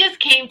this just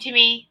came to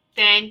me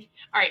then.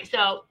 All right,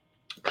 so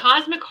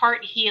Cosmic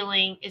Heart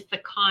Healing is the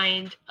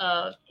kind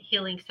of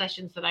healing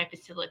sessions that I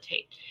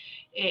facilitate.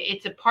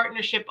 It's a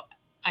partnership.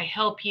 I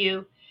help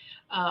you.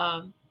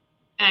 And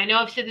I know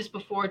I've said this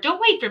before. Don't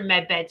wait for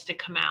med beds to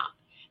come out.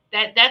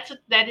 That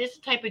is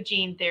a type of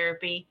gene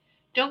therapy.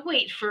 Don't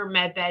wait for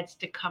med beds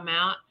to come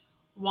out.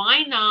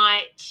 Why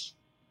not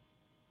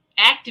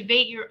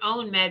activate your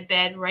own med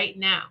bed right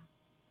now?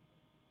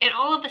 And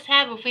all of us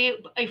have,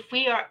 if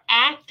we are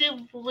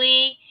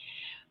actively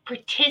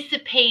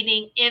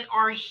participating in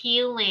our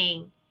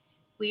healing,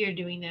 we are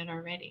doing that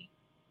already.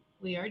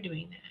 We are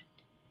doing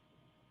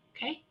that.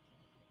 Okay?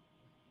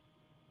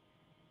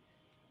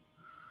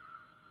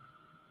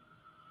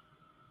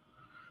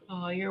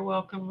 Oh, you're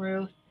welcome,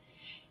 Ruth.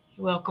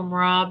 You're welcome,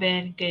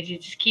 Robin. Good. You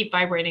just keep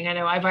vibrating. I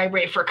know I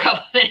vibrate for a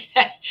couple minutes.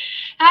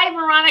 Hi,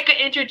 Veronica.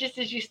 Entered just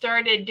as you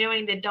started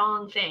doing the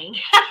dong thing.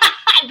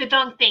 The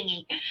dong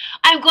thingy.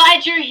 I I'm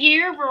glad you're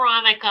here,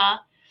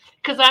 Veronica,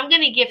 because I'm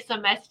going to give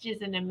some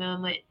messages in a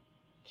moment.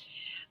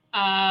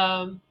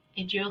 And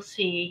you'll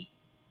see.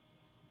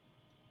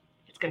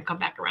 It's going to come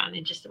back around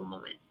in just a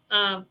moment.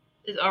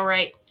 Is all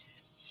right.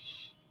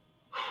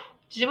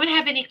 Does anyone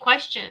have any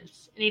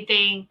questions?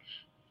 Anything?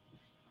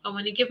 I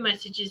want to give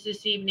messages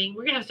this evening.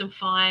 We're going to have some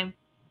fun.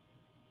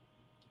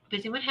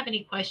 Does anyone have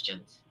any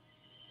questions?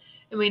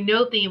 And we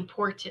know the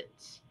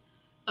importance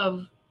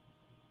of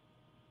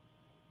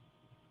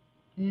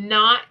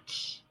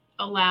not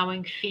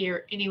allowing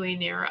fear anywhere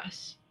near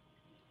us.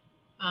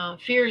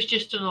 Fear is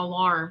just an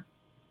alarm.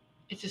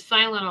 It's a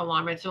silent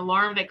alarm. It's an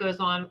alarm that goes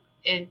on,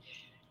 and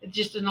it's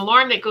just an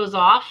alarm that goes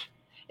off.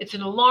 It's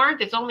an alarm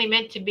that's only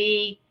meant to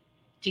be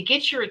to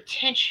get your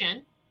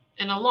attention.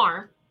 An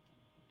alarm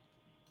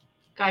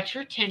got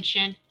your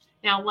attention.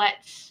 Now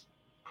let's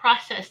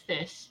process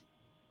this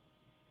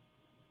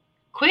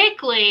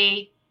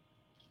quickly.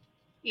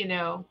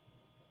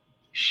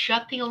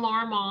 Shut the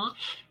alarm off.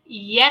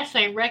 Yes,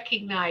 I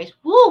recognize.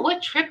 Woo,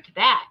 what tripped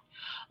that?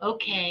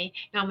 Okay,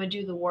 now I'm going to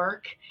do the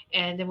work,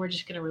 and then we're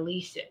just going to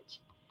release it.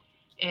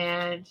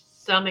 And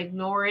some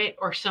ignore it,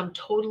 or some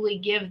totally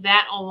give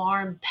that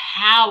alarm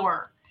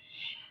power.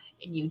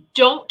 And you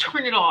don't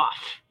turn it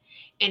off.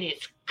 And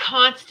it's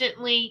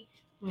constantly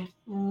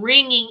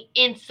ringing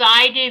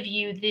inside of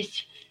you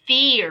this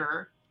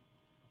fear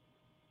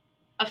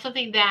of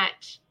something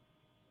that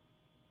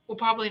will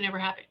probably never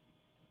happen.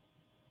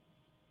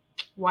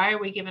 Why are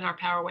we giving our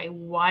power away?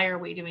 Why are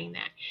we doing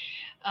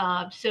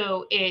that?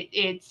 So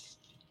it's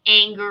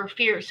anger,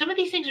 fear. Some of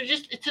these things are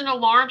it's an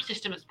alarm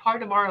system. It's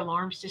part of our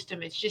alarm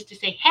system. It's just to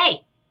say,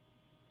 hey,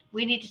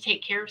 we need to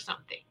take care of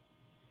something.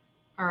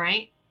 All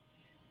right?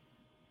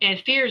 And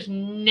fear is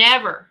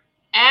never,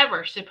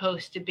 ever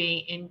supposed to be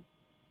in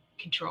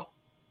control.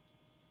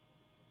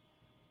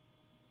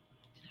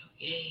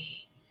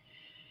 Okay.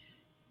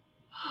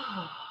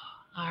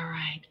 All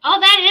right. Oh,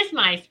 that is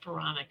nice,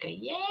 Veronica.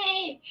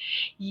 Yay.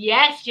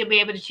 Yes, you'll be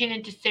able to tune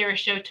into Sarah's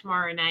show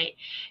tomorrow night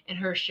and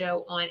her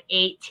show on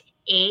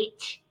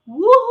 8/8.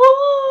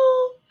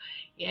 Woohoo!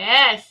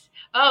 Yes.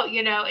 Oh,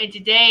 and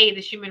today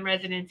the Schumann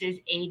resonance is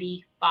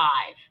 85.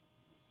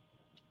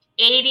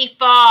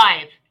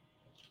 85.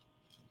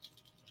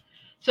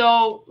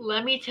 So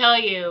let me tell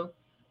you,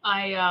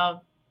 I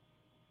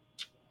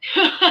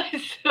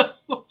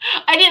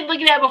didn't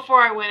look at that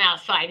before I went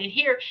outside. And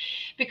here,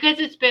 because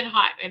it's been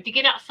hot, I have to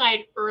get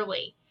outside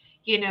early,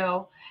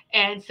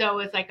 and so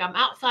it's like I'm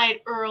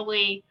outside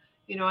early,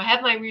 I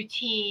have my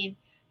routine,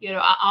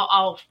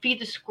 I'll feed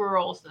the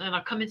squirrels, and then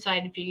I'll come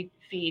inside and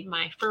feed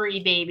my furry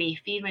baby,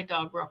 feed my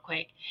dog real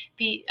quick.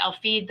 I'll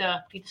feed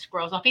the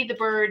squirrels. I'll feed the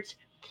birds,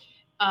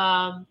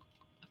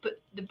 put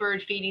the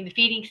bird feeding, the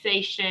feeding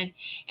station,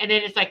 and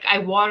then it's like I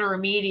water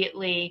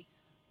immediately,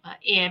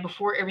 and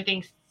before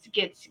everything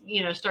gets,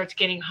 starts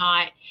getting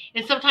hot.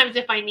 And sometimes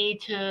if I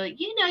need to,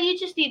 you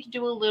just need to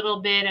do a little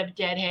bit of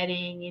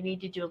deadheading. You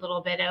need to do a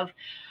little bit of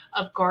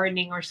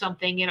gardening or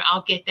something,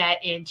 I'll get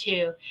that in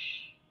too.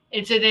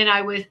 And so then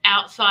I was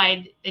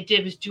outside. I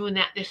was doing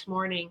that this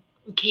morning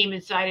and came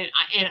inside,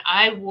 and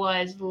I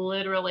was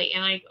literally,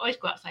 and I always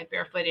go outside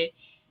barefooted,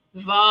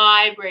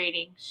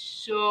 vibrating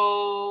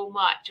so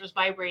much. It was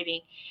vibrating.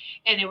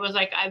 And it was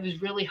like, I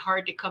was really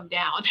hard to come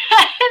down.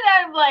 And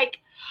I'm like,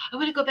 I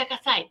want to go back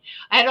outside.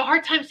 I had a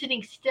hard time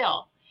sitting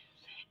still.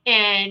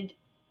 And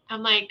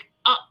I'm like,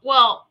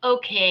 well,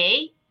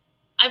 okay,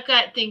 I've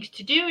got things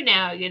to do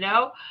now,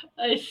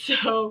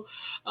 So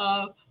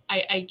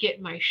I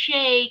get my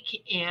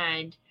shake,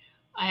 and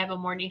I have a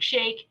morning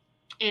shake.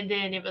 And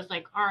then it was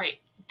like, all right,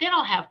 then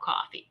I'll have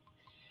coffee.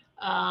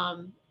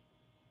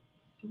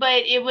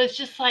 But it was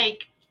just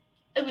like,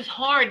 it was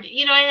hard.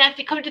 I have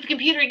to come to the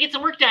computer and get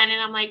some work done.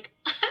 And I'm like,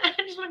 I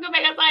just want to go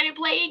back outside and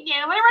play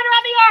again. I want to run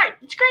around the yard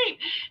and scream.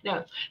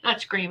 No,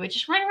 not scream, but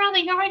just run around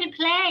the yard and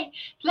play.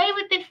 Play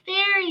with the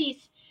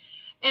fairies.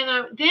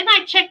 And then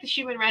I checked the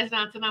Schumann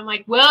resonance, and I'm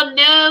like, well,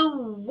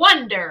 no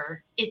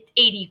wonder it's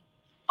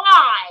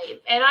 85.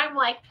 And I'm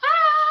like,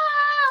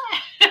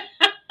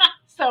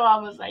 So I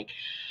was like,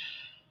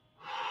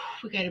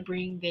 we got to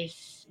bring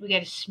this, we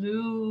got to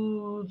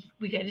smooth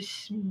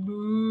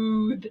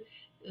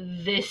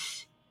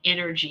this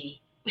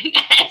energy. We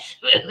got to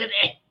smooth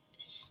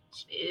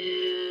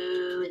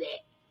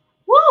it.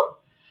 Woo!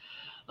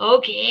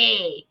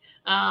 Okay.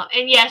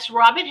 And yes,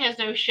 Robin has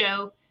no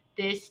show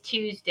this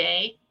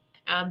Tuesday.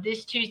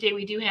 This Tuesday,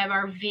 we do have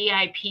our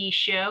VIP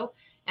show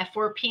at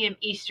 4 p.m.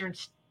 Eastern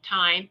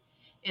time.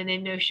 And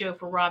then no show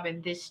for Robin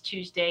this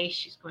Tuesday.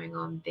 She's going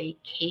on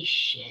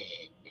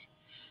vacation.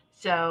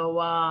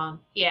 So,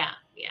 yeah.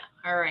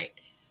 All right.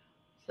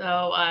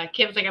 So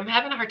Kim's like, I'm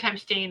having a hard time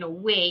staying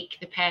awake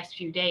the past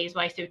few days.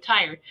 Why so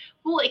tired?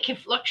 Well, it can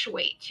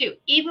fluctuate too.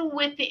 Even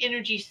with the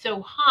energy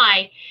so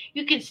high,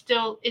 you can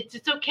still,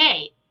 it's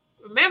okay.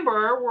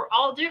 Remember, we're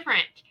all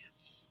different.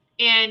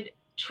 And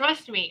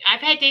trust me,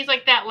 I've had days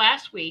like that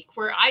last week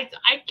where I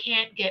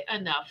can't get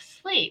enough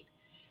sleep.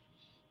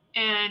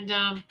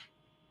 And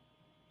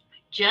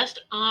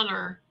just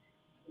honor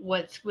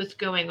what's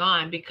going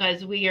on,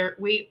 because we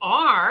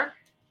are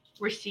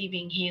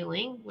receiving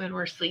healing when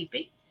we're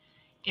sleeping.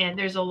 And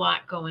there's a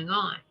lot going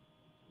on.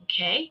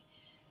 Okay.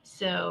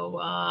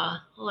 So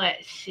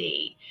let's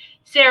see.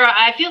 Sarah,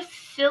 I feel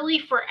silly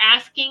for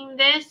asking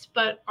this,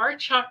 but are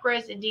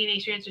chakras and DNA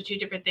strands are two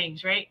different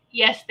things, right?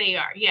 Yes, they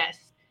are. Yes,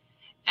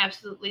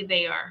 absolutely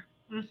they are.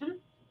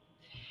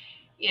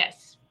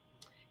 Yes.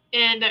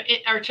 And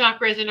our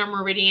chakras and our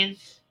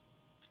meridians,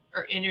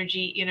 or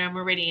energy in our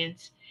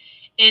meridians.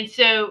 And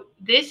so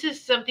this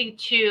is something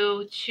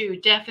to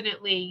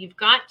definitely, you've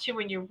got to,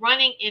 when you're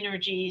running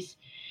energies,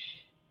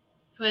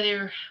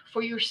 whether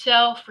for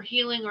yourself, for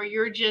healing, or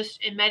you're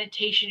just in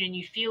meditation and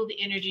you feel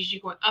the energies,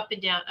 you're going up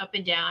and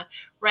down,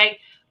 right?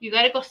 You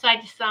got to go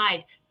side to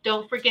side.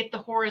 Don't forget the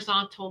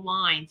horizontal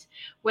lines,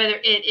 whether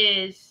it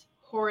is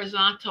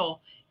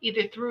horizontal,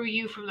 either through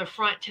you from the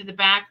front to the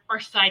back, or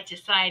side to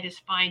side is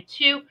fine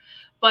too.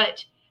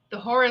 But the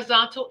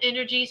horizontal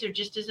energies are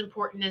just as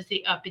important as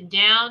the up and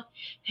down.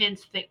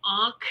 Hence the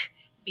Ankh,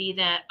 be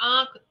that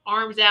Ankh,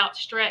 arms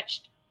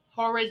outstretched,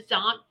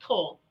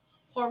 horizontal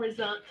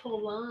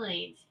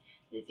lines,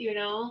 you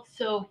know.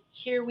 So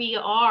here we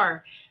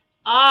are.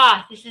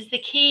 This is the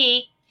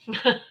key.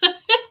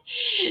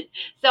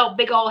 So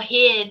big old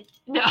head.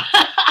 No,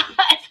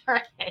 that's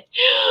right.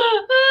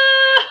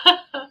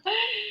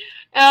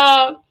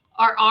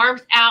 Our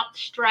arms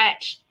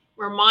outstretched,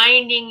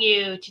 reminding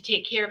you to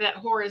take care of that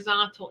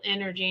horizontal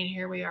energy. And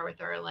here we are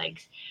with our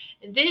legs.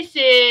 And this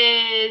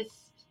is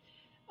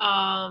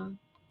an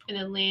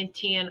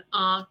Atlantean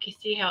Ankh. You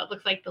see how it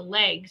looks like the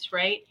legs,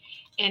 right?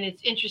 And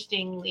it's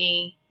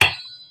interestingly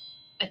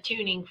a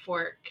tuning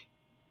fork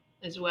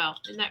as well.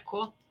 Isn't that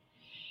cool?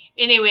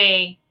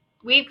 Anyway,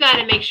 we've got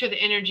to make sure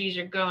the energies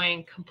are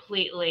going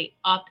completely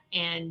up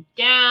and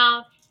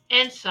down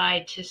and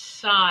side to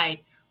side.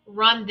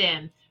 Run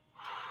them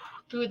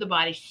through the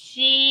body.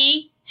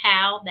 See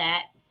how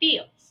that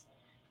feels.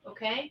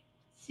 Okay?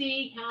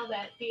 See how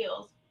that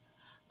feels.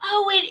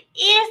 Oh, it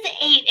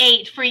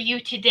is 8-8 for you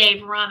today,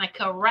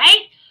 Veronica,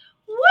 right?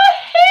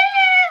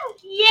 Woohoo!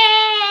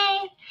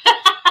 Yay!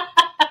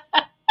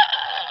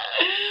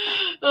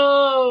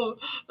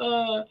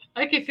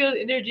 I can feel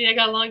the energy. I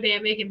got a long day.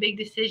 I'm making big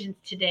decisions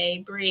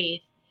today.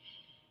 Breathe.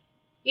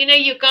 You know,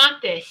 you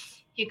got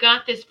this. You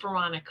got this,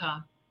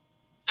 Veronica.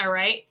 All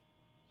right?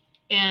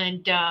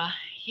 And,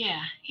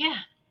 yeah.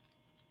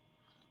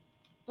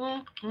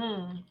 All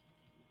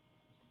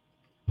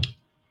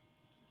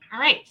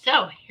right,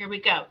 so here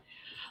we go.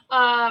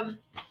 I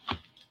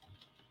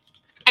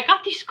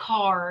got these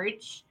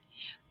cards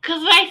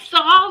because I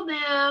saw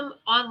them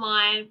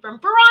online from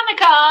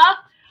Veronica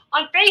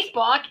on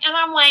Facebook, and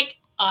I'm like,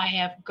 I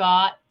have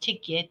got to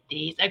get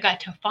these. I got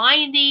to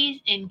find these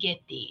and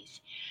get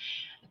these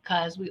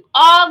because we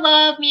all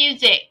love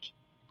music.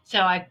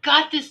 So I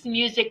got this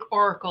music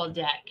oracle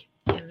deck,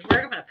 and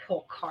we're going to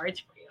pull cards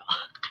for you all.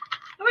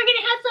 We're going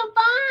to have some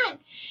fun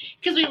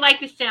because we like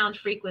the sound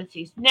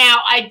frequencies.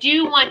 Now, I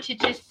do want to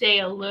just say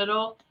a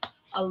little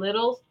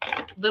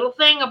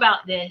thing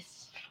about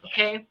this,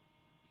 okay?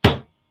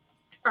 All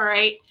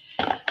right.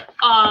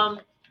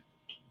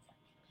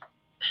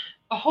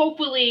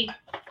 Hopefully,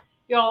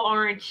 y'all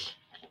aren't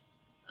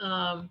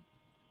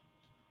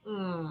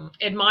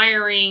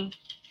admiring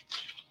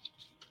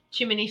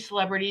too many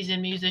celebrities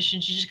and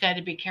musicians. You just got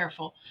to be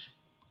careful.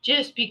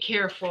 Just be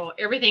careful.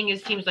 Everything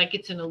seems like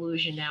it's an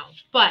illusion now.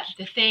 But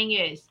the thing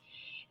is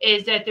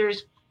that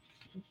there's,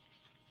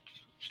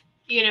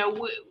 you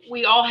know,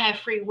 we all have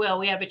free will.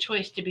 We have a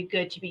choice to be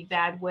good, to be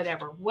bad,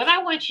 whatever. What I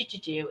want you to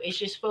do is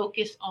just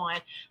focus on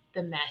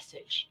the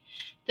message.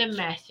 The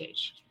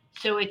message.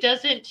 So it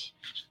doesn't,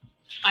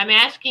 I'm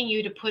asking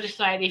you to put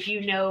aside if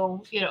you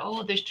know,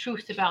 oh, there's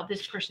truth about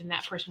this person,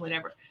 that person,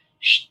 whatever.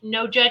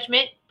 No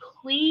judgment.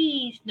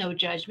 Please, no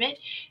judgment.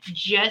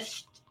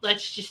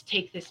 Let's just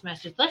take this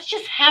message. Let's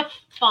just have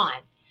fun.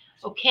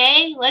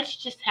 Okay? Let's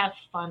just have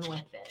fun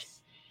with this.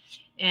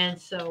 And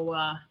so,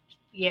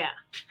 yeah.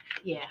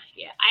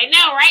 I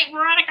know, right,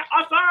 Veronica?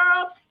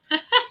 Awesome.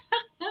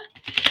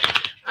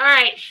 All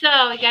right,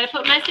 so you got to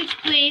put message,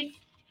 please.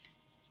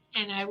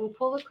 And I will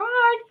pull a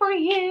card for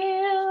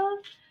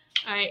you.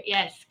 All right,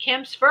 yes.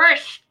 Kim's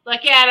first.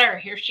 Look at her.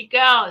 Here she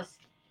goes.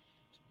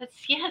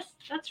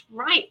 That's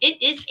right.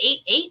 It is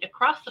 8-8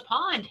 across the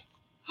pond.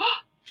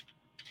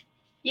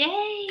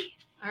 Yay.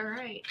 All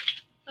right.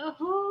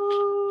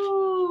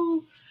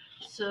 Oh.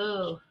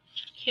 So,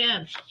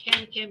 Kim.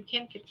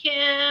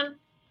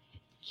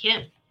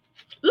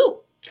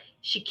 Ooh,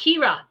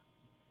 Shakira.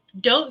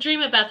 Don't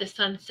dream about the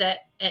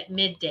sunset at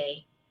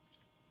midday.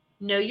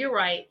 Know your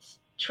rights.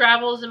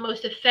 Travel is the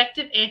most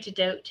effective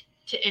antidote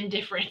to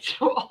indifference.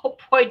 Oh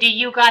boy, do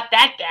you got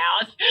that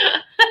down.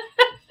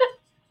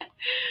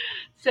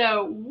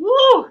 So,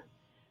 woo.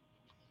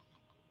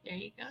 There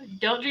you go.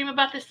 Don't dream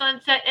about the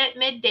sunset at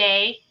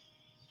midday.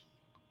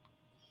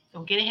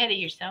 Don't get ahead of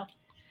yourself.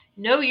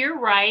 Know your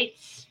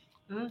rights.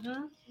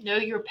 Know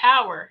your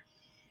power.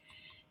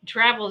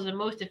 Travel is the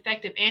most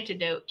effective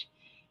antidote.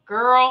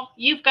 Girl,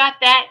 you've got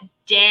that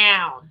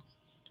down.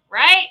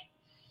 Right?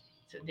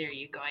 So there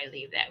you go. I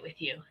leave that with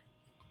you.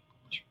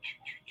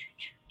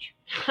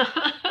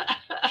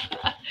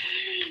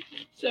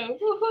 So,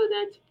 woohoo,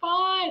 that's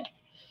fun.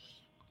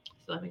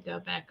 So let me go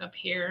back up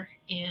here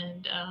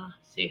and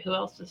see who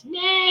else is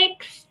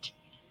next.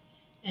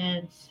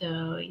 And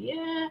so,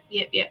 yeah.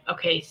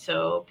 Okay,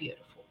 so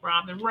beautiful.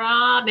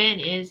 Robin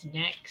is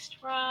next.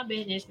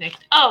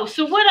 Oh,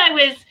 so what I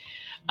was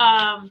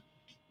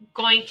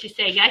going to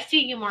say, I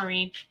see you,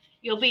 Maureen.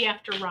 You'll be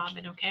after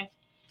Robin, okay?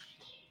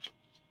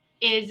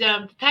 Is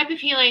the type of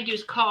healing I do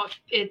is called,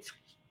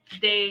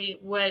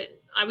 what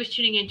I was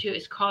tuning into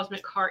is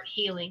cosmic heart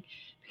healing,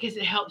 because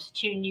it helps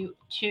to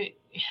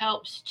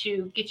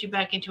get you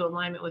back into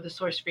alignment with the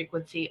source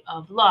frequency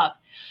of love.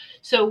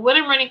 So what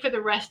I'm running for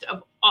the rest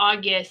of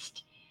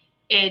August,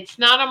 it's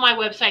not on my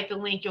website, the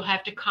link, you'll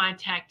have to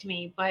contact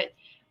me, but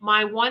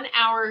my 1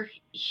 hour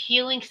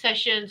healing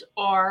sessions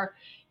are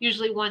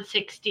usually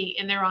 $160,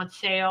 and they're on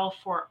sale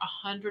for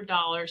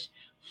 $100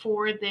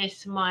 for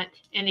this month.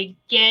 And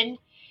again,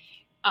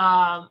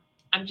 I'm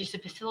just a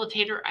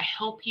facilitator. I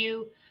help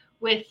you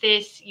with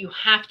this. You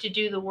have to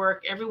do the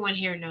work. Everyone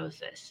here knows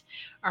this.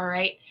 All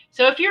right.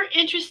 So if you're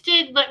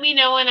interested, let me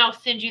know and I'll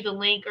send you the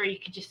link, or you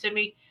can just send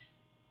me,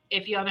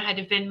 if you all know how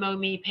to Venmo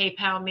me,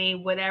 PayPal me,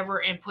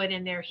 whatever, and put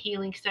in their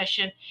healing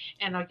session,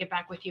 and I'll get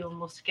back with you and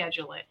we'll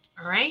schedule it.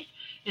 All right.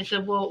 And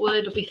so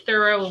it'll be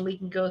thorough and we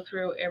can go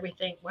through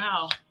everything.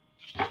 Wow.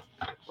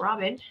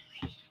 Robin.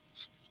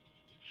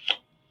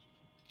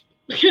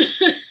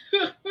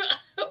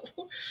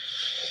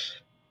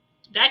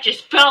 That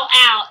just fell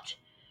out.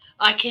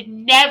 I could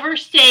never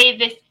say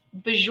this.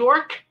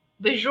 Bajork,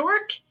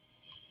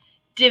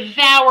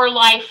 devour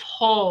life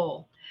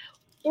whole.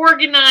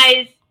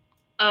 Organize.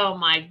 Oh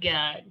my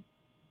God.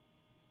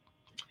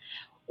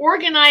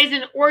 Organize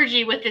an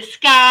orgy with the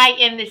sky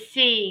and the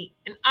sea.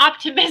 And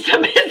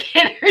optimism is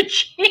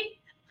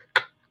energy.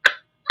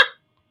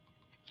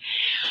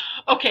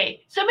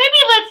 Okay, so maybe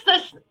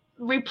let's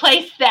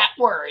replace that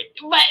word.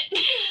 But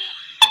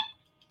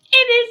it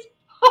is,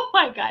 oh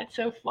my God,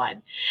 so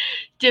fun.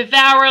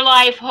 Devour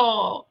life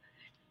whole.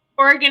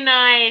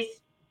 Organize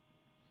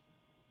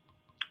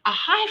a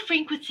high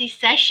frequency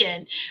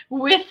session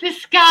with the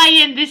sky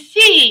and the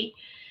sea.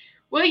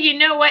 Well, you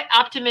know what?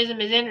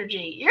 Optimism is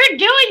energy. You're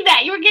doing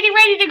that. You're getting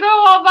ready to go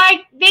on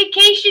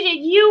vacation,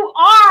 and you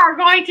are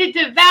going to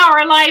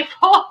devour life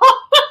whole.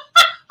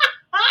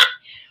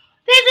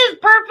 This is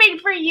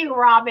perfect for you,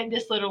 Robin.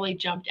 This literally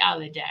jumped out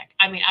of the deck.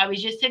 I mean, I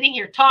was just sitting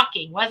here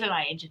talking, wasn't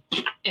I?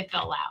 It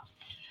fell out.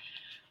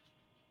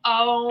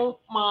 Oh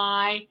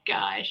my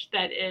gosh,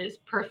 that is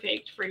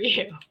perfect for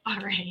you. All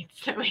right,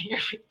 so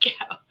here we go.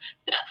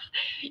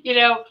 You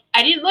know,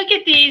 I didn't look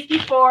at these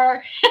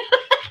before.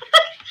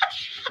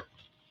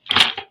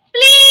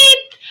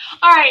 Bleep!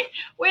 All right,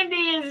 Wendy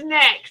is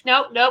next.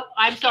 Nope.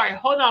 I'm sorry.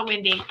 Hold on,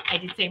 Wendy. I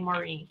did say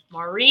Maureen.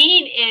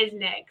 Maureen is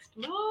next.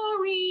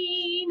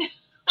 Maureen.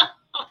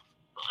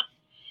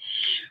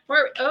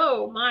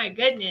 Oh my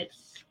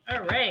goodness.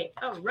 All right.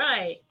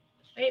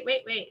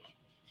 Wait.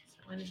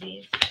 One of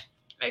these.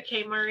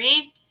 Okay,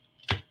 Maureen.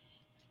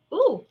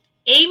 Ooh,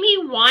 Amy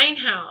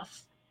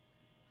Winehouse.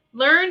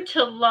 Learn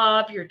to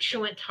love your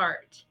truant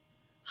heart.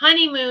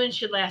 Honeymoon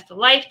should last a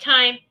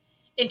lifetime,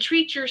 and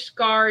treat your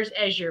scars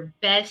as your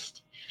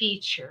best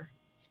feature.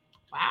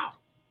 Wow.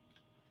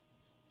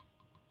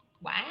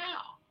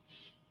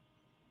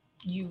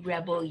 You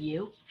rebel,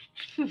 you.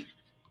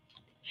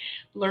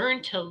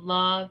 Learn to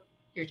love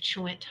your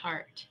truant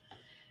heart.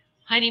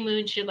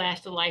 Honeymoon should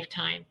last a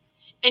lifetime.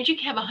 And you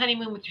can have a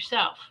honeymoon with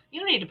yourself. You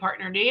don't need a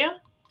partner, do you?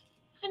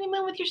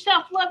 Honeymoon with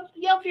yourself. Love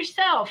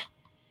yourself.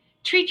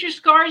 Treat your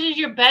scars as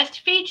your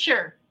best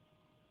feature.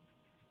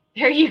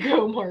 There you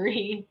go,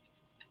 Maureen.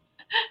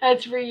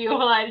 That's for you,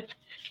 hon.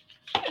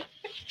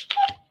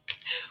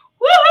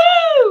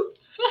 Woohoo!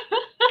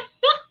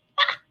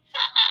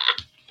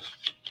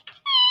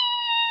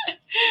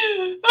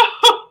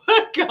 Oh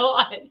my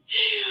God.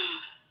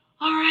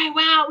 All right,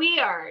 wow, we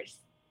are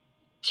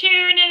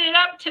tuning it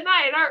up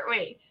tonight, aren't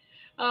we?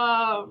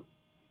 All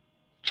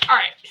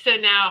right, so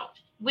now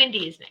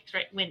Wendy is next,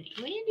 right? Wendy.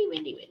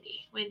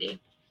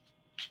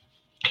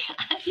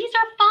 These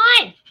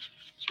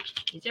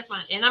are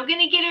fun. And I'm going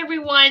to get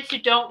everyone, so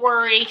don't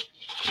worry,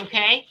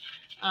 okay?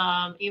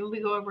 Even if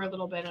we go over a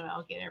little bit,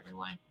 I'll get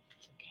everyone.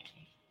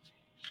 Okay.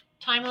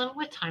 Time limit?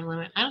 What time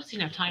limit? I don't see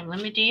no time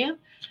limit, do you?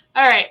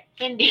 All right,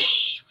 Wendy.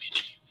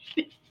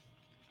 I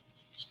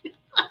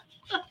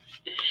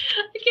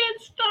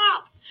can't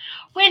stop.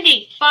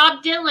 Wendy,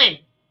 Bob Dylan.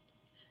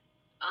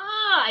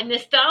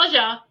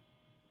 Nostalgia.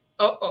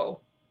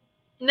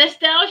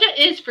 Nostalgia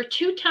is for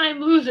two-time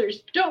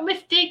losers. Don't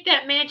mistake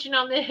that mansion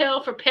on the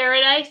hill for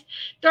paradise.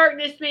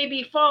 Darkness may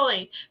be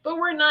falling, but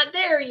we're not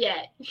there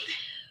yet.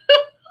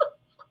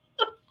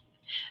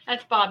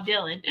 That's Bob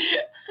Dylan.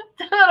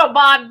 Little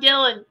Bob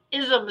Dylan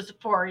isms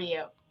for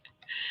you.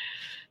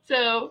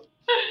 So,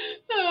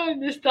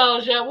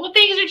 nostalgia. Well,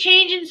 things are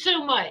changing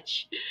so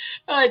much.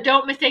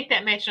 Don't mistake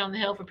that mansion on the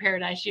hill for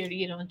paradise.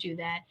 You don't do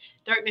that.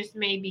 Darkness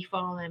may be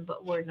falling,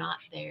 but we're not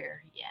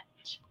there yet.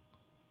 So,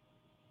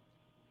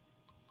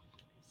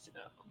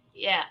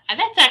 Yeah. And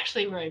that's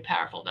actually really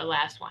powerful, the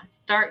last one.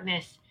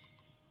 Darkness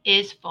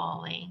is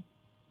falling,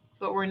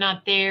 but we're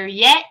not there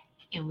yet.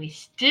 And we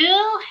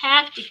still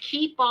have to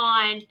keep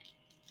on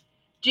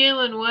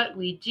doing what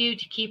we do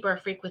to keep our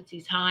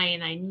frequencies high.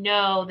 And I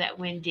know that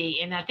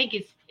Wendy, and I think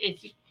it's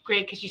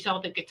great because you saw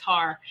the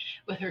guitar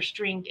with her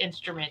stringed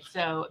instrument.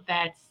 So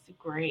that's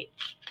great.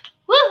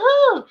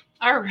 Woohoo!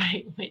 All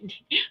right,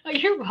 Wendy. Oh,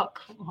 you're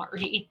welcome,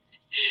 Maureen.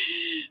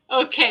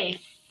 Okay,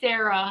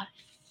 Sarah.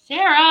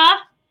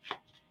 Sarah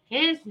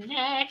is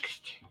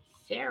next.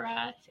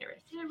 Sarah,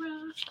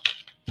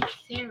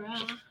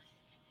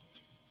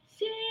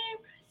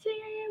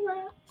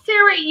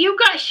 you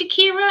got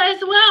Shakira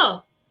as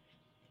well.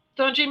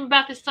 Don't dream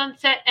about the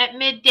sunset at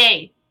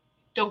midday.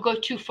 Don't go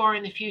too far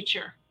in the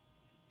future.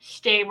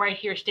 Stay right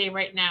here. Stay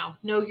right now.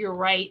 Know your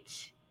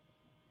rights.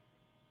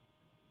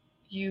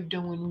 You're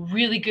doing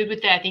really good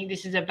with that. I think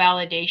this is a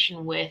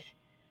validation with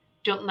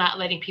not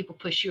letting people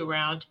push you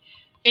around.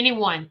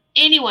 Anyone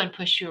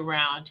push you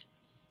around.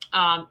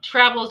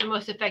 Travel is the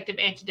most effective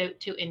antidote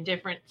to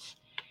indifference.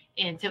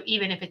 And so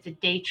even if it's a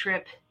day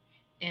trip.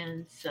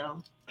 And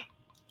so,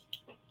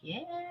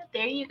 yeah,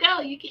 there you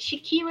go. You get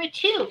Shakira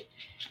too.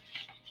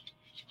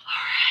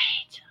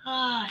 All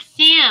right.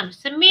 Sam,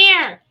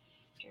 Samir.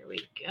 Here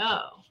we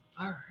go.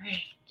 All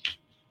right.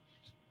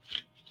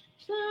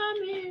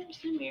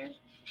 Samir.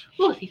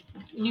 Oh, these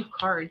new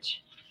cards.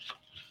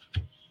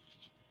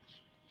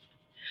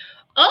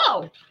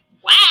 Oh,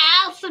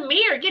 wow.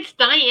 Samir gets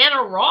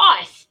Diana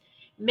Ross.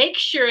 Make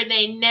sure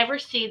they never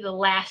see the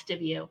last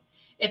of you.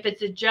 If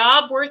it's a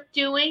job worth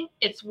doing,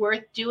 it's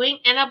worth doing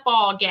in a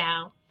ball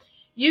gown.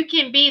 You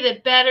can be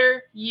the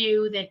better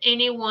you than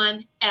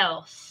anyone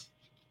else.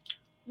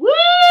 Woo!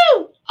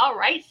 All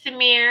right,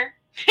 Samir.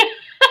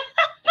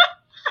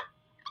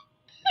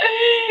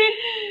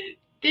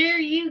 There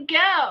you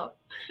go.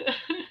 If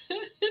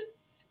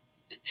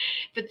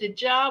it's a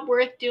job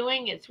worth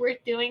doing, it's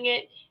worth doing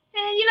it.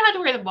 And you don't have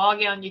to wear the ball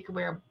gown. You can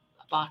wear a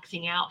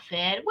boxing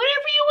outfit. Whatever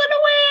you want to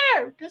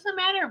wear. Doesn't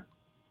matter.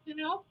 You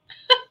know?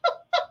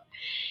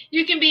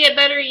 You can be a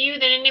better you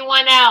than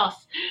anyone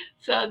else.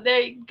 So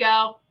there you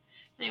go.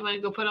 Now you want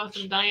to go put on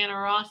some Diana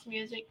Ross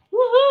music?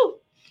 Woohoo!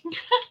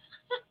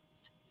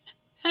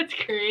 That's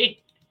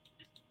great.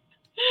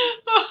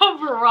 Oh,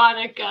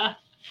 Veronica.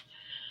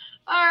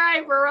 All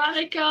right,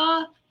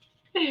 Veronica.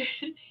 There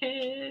it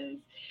is.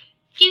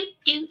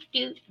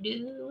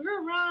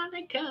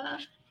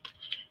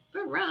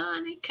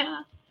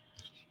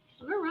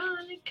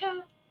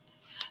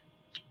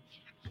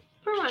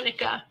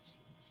 Veronica.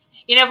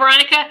 You know,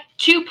 Veronica,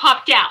 2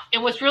 popped out.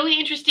 And what's really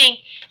interesting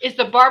is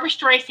the Barbra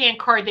Streisand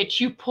card that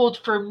you pulled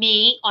for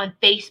me on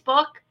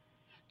Facebook.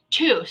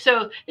 2.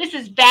 So this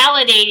is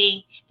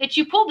validating that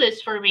you pulled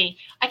this for me.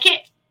 I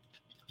can't.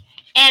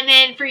 And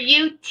then for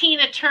you,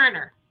 Tina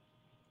Turner.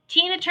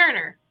 Tina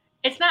Turner.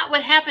 It's not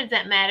what happens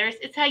that matters.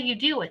 It's how you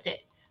deal with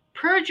it.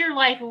 Purge your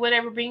life of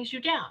whatever brings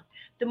you down.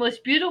 The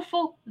most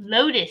beautiful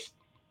lotus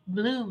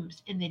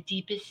blooms in the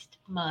deepest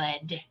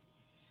mud.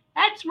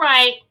 That's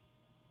right.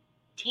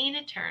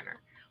 Tina Turner.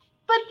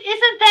 But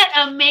isn't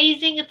that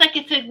amazing? It's like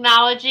it's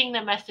acknowledging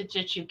the message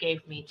that you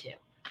gave me too.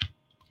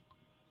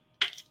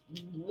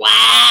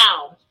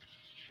 Wow.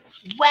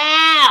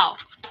 Wow.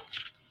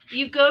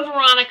 You go,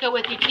 Veronica,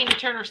 with your Tina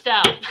Turner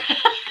self.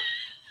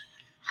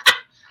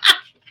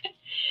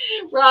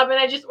 Robin,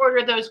 I just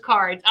ordered those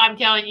cards. I'm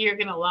telling you, you're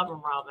going to love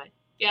them, Robin.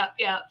 Yep.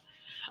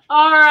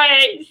 All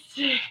right.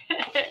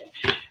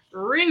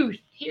 Ruth,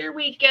 here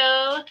we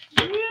go.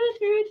 Ruth.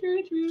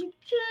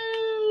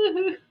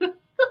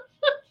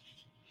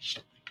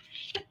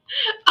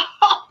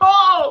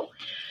 Oh,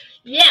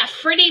 yeah,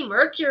 Freddie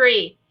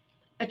Mercury.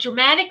 A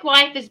dramatic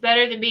life is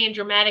better than being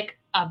dramatic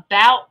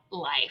about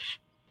life.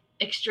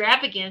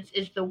 Extravagance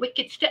is the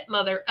wicked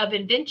stepmother of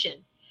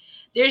invention.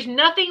 There's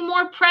nothing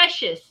more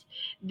precious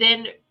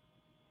than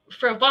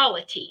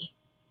frivolity.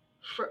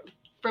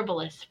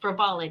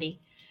 Frivolity.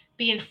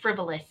 Being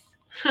frivolous.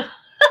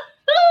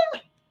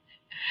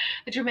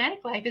 A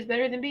dramatic life is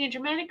better than being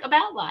dramatic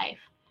about life.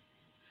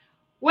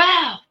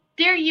 Wow,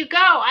 there you go.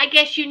 I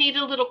guess you need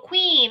a little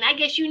Queen. I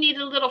guess you need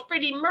a little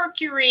Freddie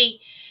Mercury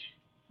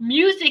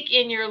music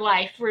in your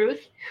life,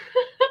 Ruth.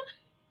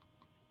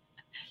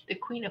 The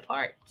Queen of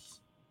Hearts.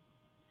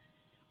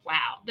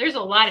 Wow, there's a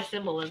lot of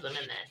symbolism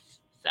in this.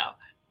 So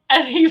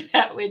I leave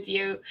that with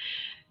you.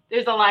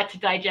 There's a lot to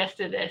digest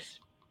in this.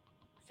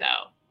 So,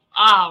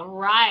 all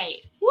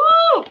right.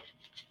 Woo!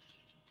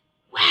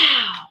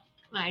 Wow.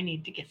 I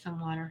need to get some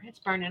water. It's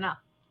burning up.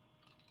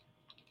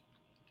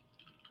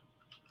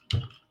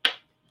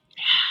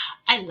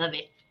 I love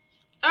it.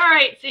 All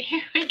right, so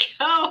here we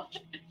go.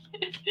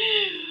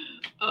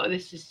 Oh,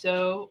 this is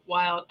so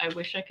wild. I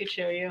wish I could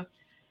show you.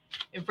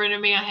 In front of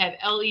me, I have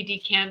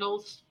LED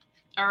candles.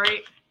 All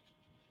right.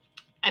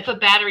 I put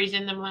batteries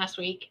in them last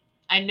week.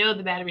 I know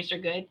the batteries are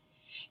good.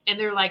 And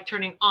they're like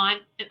turning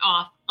on and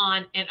off,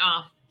 on and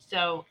off.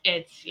 So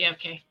it's, yeah,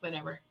 okay,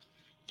 whatever.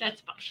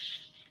 That's fine.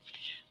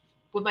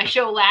 With my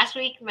show last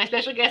week, my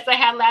special guest I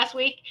had last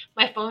week,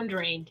 my phone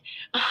drained.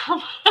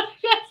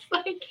 That's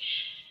like,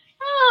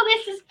 Oh,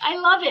 I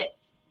love it.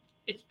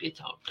 It's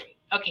all great.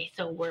 Okay,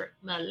 so we're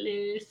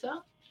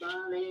Melissa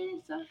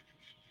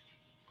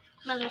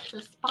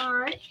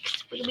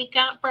Sparks. What do we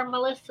got for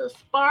Melissa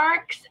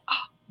Sparks?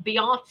 Oh,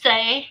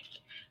 Beyonce.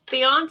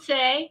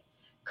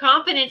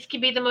 Confidence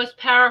can be the most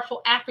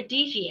powerful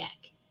aphrodisiac.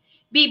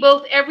 Be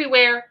both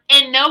everywhere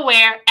and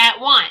nowhere at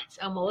once.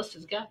 Oh,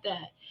 Melissa's got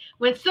that.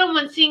 When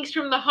someone sings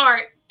from the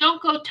heart,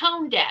 don't go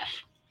tone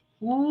deaf.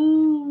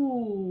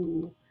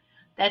 Ooh,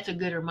 that's a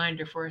good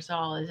reminder for us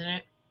all, isn't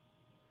it?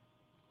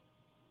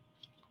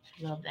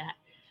 Love that.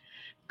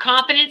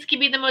 Confidence can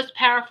be the most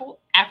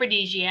powerful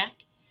aphrodisiac.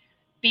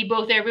 Be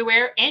both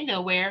everywhere and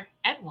nowhere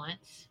at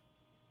once.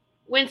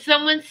 When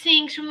someone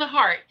sings from the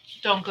heart,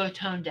 don't go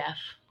tone deaf.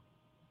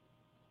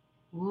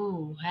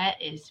 Ooh,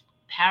 that is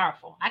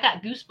powerful. I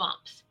got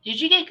goosebumps.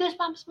 Did you get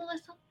goosebumps,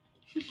 Melissa?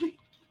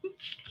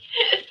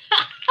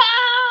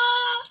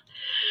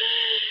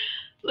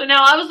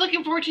 Now, I was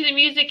looking forward to the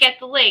music at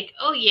the lake.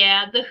 Oh,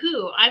 yeah, The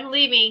Who. I'm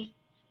leaving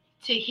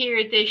to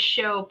hear this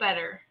show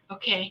better.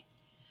 Okay.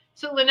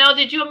 So, Linnell,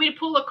 did you want me to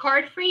pull a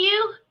card for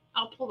you?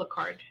 I'll pull a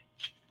card.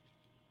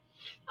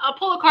 I'll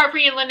pull a card for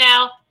you,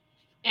 Linnell.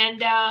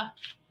 And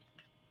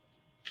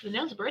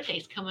Linnell's birthday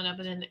is coming up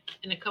in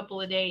a couple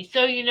of days.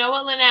 So, you know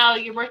what, Linnell?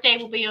 Your birthday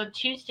will be on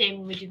Tuesday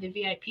when we do the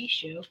VIP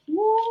show.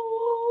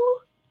 Woo!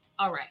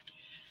 All right.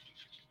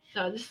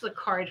 So, this is a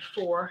card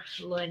for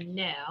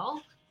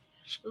Linnell.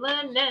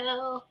 Oh!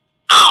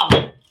 I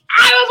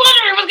was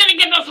wondering who was going to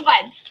get this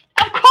one.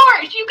 Of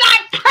course, you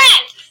got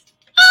Prince.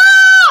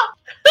 Oh!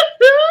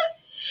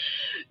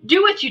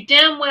 Do what you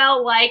damn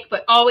well like,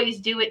 but always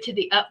do it to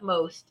the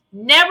utmost.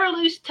 Never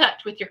lose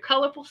touch with your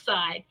colorful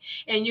side,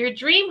 and your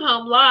dream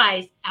home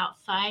lies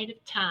outside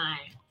of time.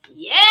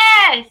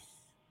 Yes!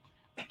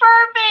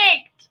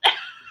 Perfect!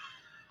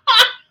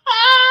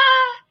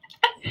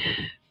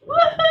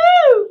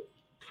 Woohoo!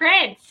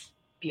 Prince.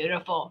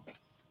 Beautiful.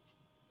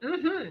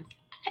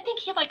 I think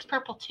he likes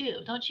purple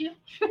too, don't you?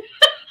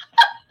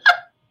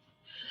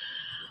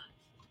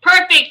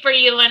 Perfect for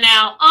you,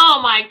 Linnell. Oh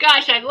my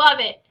gosh, I love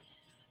it.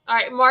 All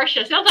right,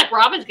 Marcia. Sounds like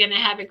Robin's going to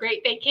have a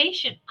great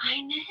vacation.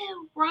 I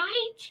know,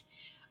 right?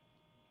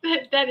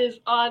 That is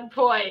on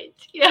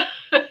point. Yeah,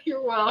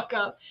 you're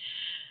welcome.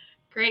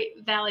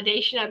 Great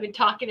validation. I've been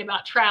talking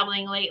about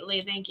traveling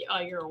lately. Thank you. Oh,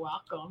 you're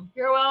welcome.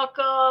 You're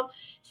welcome.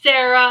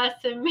 Sarah,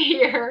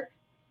 Samir.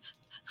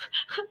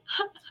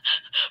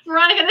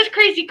 Veronica, that's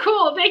crazy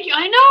cool. Thank you.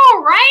 I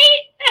know,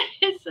 right?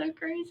 It's so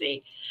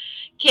crazy.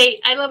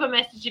 Kate, I love a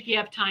message if you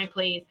have time,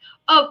 please.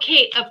 Oh,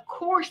 Kate, of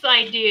course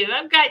I do.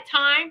 I've got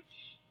time.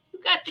 You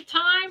got the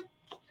time?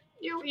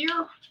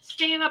 You're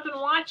staying up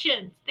and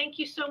watching. Thank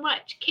you so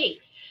much,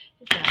 Kate.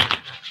 It's a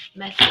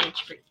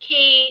message for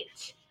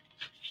Kate.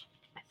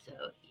 So,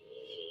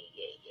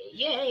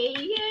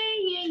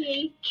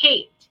 yay.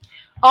 Kate.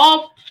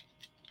 Oh,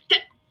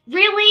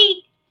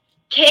 really?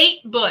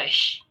 Kate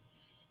Bush.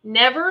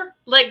 Never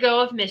let go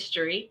of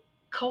mystery.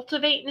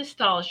 Cultivate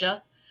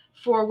nostalgia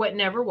for what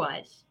never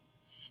was.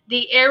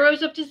 The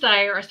arrows of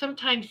desire are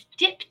sometimes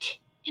dipped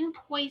in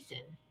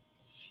poison.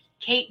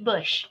 Kate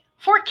Bush.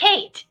 For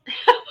Kate.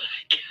 Oh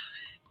my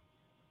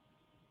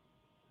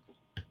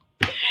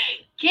God.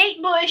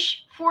 Kate Bush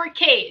for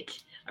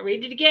Kate. I'll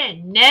read it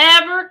again.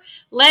 Never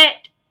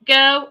let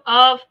go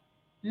of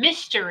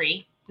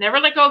mystery. Never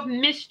let go of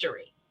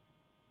mystery.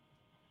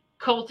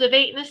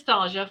 Cultivate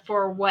nostalgia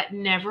for what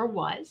never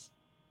was.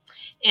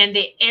 And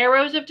the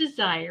arrows of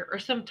desire are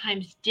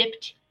sometimes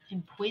dipped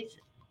in poison.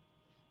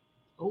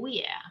 Oh,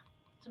 yeah.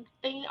 Some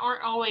things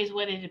aren't always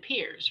what it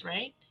appears,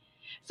 right?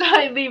 So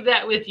I leave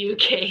that with you,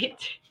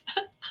 Kate.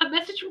 A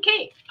message from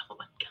Kate. Oh,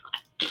 my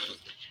God.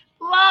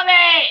 Love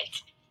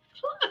it.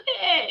 Love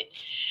it.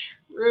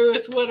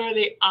 Ruth, what are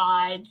the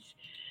odds?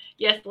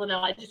 Yes,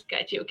 Linnell, I just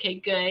got you. Okay,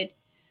 good.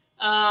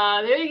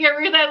 There you go,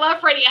 Ruth. I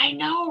love Freddie. I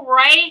know,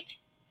 right?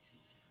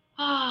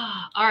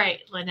 All right,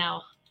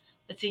 Linnell.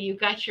 Let's see, you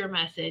got your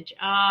message.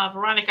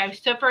 Veronica, I'm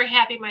so very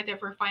happy my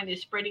therefore finally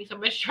is spreading so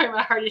much joy.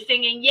 My heart is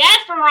singing.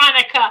 Yes,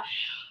 Veronica.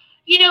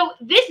 You know,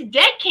 this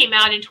deck came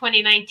out in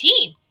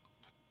 2019.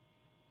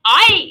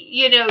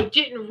 I,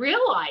 didn't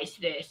realize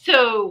this.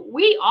 So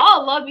we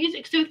all love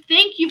music. So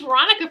thank you,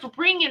 Veronica, for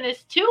bringing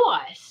this to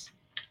us.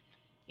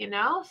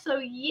 So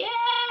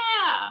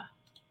yeah.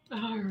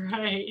 All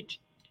right.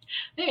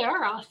 They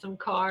are awesome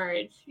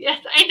cards.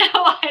 Yes, I know.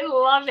 I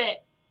love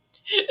it.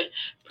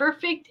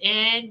 Perfect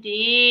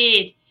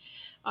indeed.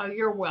 Oh,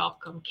 you're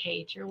welcome,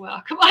 Kate. You're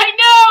welcome. I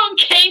know,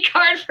 Kate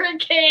card for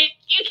Kate.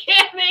 You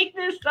can't make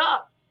this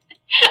up.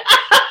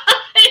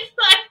 It's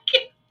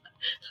like,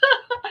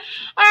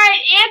 all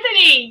right,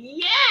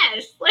 Anthony.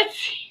 Yes. Let's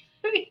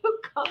see who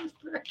comes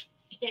through.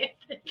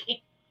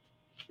 Anthony.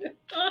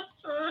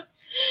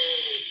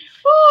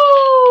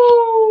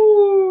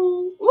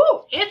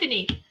 Ooh,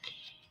 Anthony.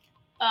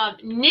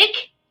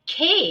 Nick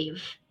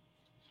Cave.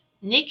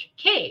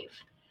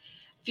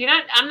 If you're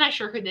not, I'm not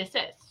sure who this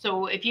is.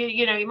 So if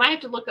you might have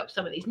to look up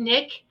some of these.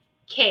 Nick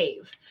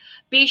Cave.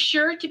 Be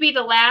sure to be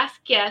the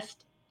last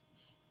guest.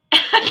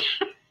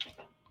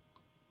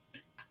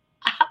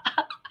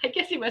 I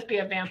guess he must be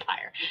a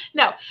vampire.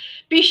 No,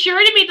 be sure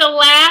to be the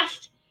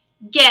last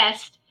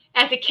guest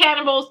at the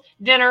cannibals'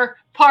 dinner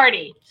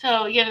party.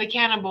 So, the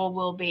cannibal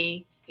will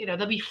be,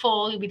 they'll be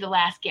full. You'll be the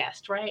last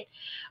guest, right?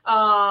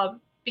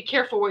 Be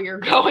careful where you're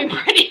going,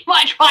 pretty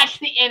much. Watch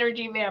the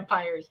energy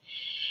vampires.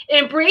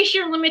 Embrace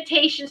your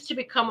limitations to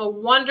become a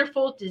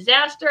wonderful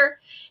disaster.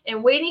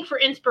 And waiting for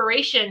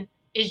inspiration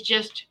is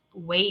just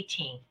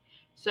waiting.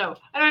 So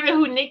I don't know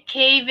who Nick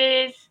Cave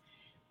is,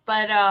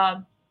 but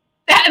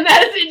that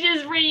message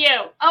is for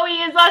you. Oh,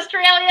 he is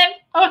Australian?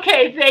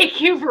 Okay, thank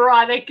you,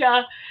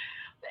 Veronica.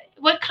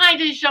 What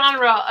kind of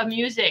genre of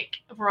music,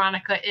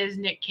 Veronica, is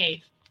Nick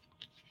Cave?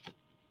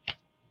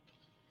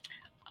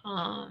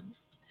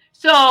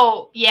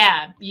 So,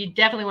 yeah, you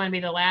definitely want to be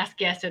the last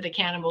guest at the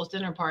cannibals'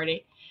 dinner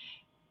party.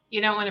 You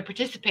don't want to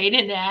participate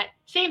in that.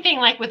 Same thing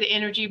like with the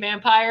energy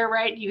vampire,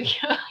 right?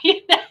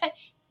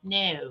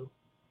 No.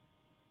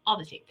 All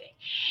the same thing.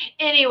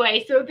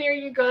 Anyway, so there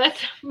you go.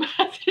 That's a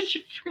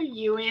message for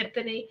you,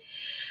 Anthony.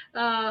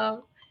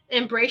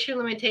 Embrace your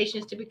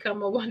limitations to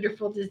become a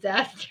wonderful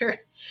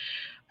disaster.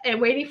 And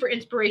waiting for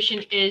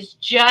inspiration is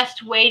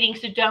just waiting.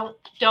 So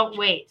don't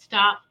wait.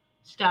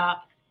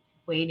 Stop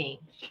waiting.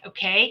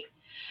 Okay?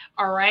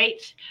 All right.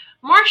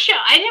 Marcia,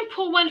 I didn't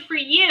pull one for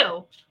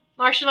you.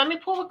 Marcia, let me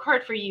pull a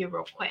card for you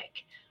real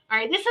quick. All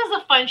right. This is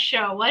a fun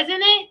show,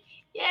 wasn't it?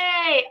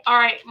 Yay. All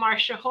right,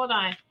 Marcia, hold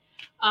on.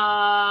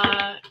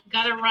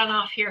 Got to run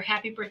off here.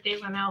 Happy birthday,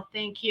 Ronell.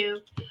 Thank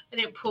you. I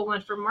didn't pull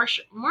one for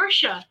Marcia.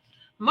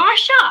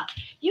 Marcia,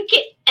 you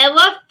get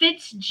Ella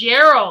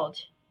Fitzgerald.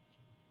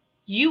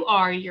 You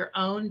are your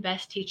own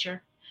best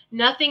teacher.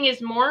 Nothing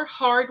is more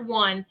hard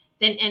won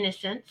than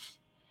innocence,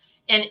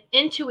 and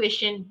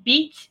intuition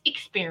beats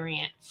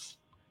experience.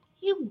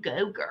 You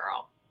go,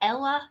 girl.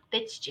 Ella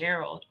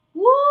Fitzgerald.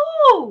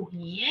 Woo!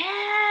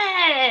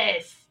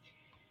 Yes!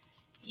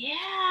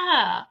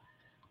 Yeah.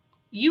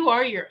 You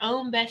are your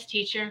own best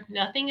teacher.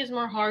 Nothing is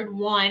more hard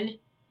won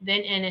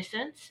than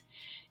innocence.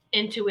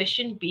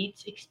 Intuition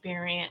beats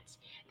experience.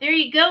 There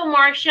you go,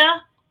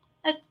 Marcia.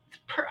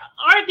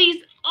 All these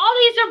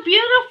are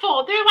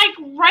beautiful. They're like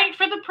right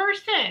for the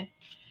person.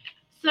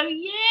 So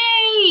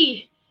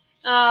yay!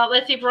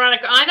 Let's see,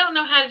 Veronica. I don't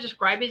know how to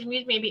describe his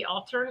music. Maybe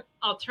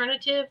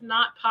alternative,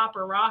 not pop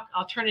or rock.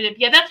 Alternative.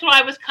 Yeah, that's what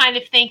I was kind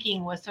of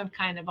thinking was some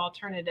kind of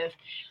alternative.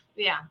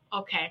 Yeah.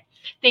 Okay.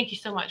 Thank you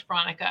so much,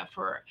 Veronica,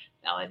 for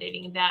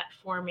validating that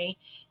for me.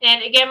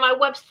 And again, my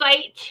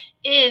website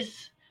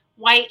is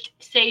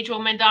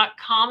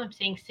whitesagewoman.com. I'm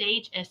saying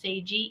sage,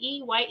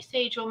 S-A-G-E,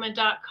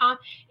 whitesagewoman.com.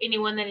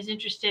 Anyone that is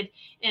interested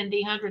in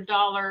the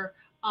 $100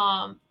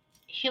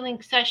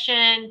 healing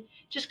session,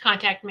 just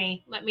contact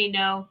me. Let me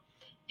know,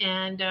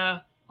 and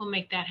we'll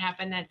make that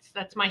happen.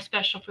 That's my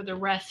special for the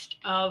rest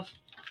of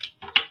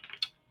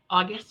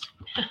August.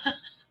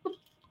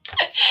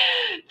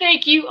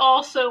 Thank you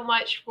all so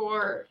much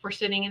for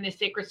sitting in the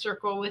sacred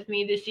circle with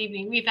me this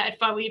evening. We've had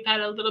fun. We've had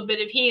a little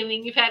bit of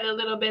healing. We've had a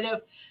little bit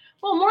of,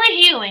 more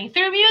healing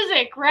through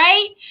music,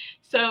 right?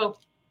 So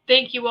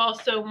thank you all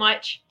so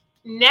much.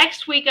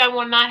 Next week, I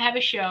will not have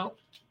a show.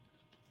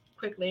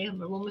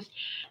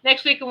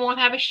 Next week, I won't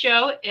have a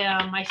show.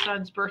 My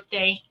son's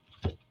birthday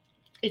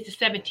is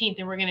the 17th,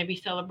 and we're going to be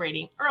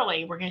celebrating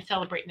early. We're going to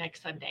celebrate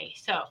next Sunday.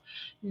 So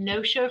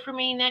no show for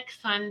me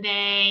next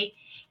Sunday,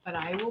 but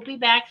I will be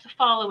back the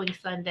following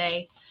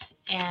Sunday.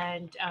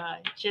 And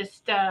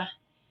just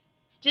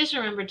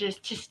remember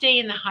just to stay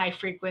in the high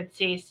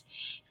frequencies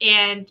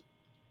and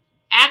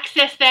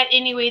access that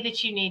any way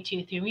that you need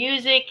to through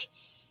music.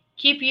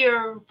 Keep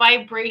your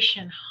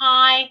vibration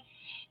high,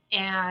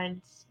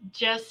 and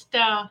just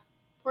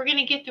we're going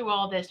to get through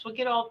all this. We'll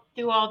get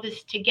through all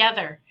this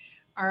together.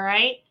 All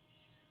right?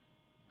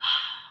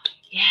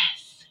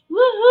 Yes.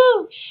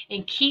 Woohoo!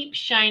 And keep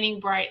shining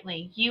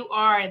brightly. You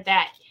are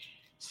that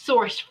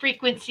source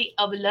frequency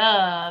of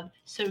love.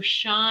 So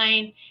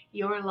shine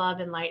your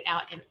love and light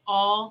out in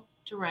all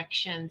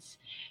directions.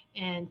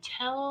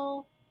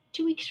 Until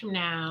 2 weeks from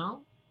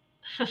now,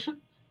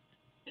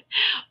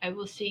 I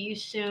will see you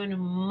soon.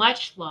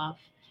 Much love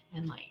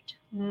and light.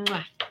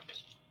 Mwah.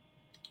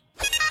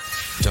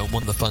 Don't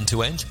want the fun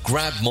to end?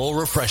 Grab more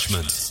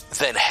refreshments.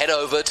 Then head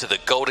over to the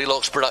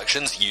Goldilocks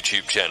Productions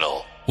YouTube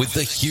channel. With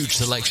the huge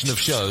selection of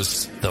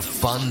shows, the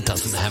fun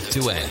doesn't have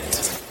to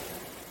end.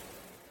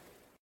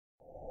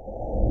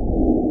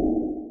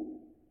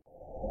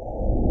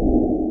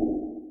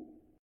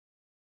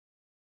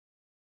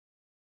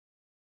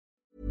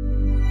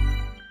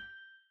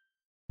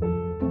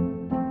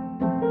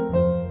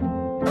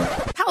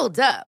 Hold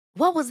up.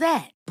 What was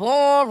that?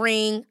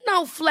 Boring.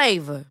 No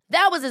flavor.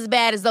 That was as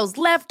bad as those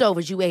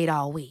leftovers you ate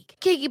all week.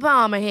 Keke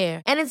Palmer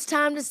here, and it's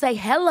time to say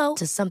hello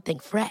to something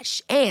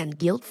fresh and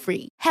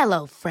guilt-free.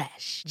 Hello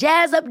Fresh.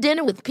 Jazz up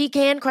dinner with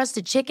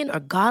pecan-crusted chicken or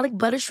garlic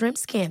butter shrimp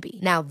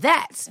scampi. Now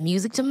that's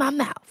music to my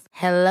mouth.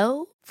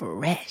 Hello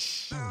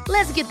Fresh.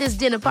 Let's get this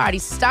dinner party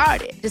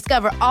started.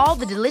 Discover all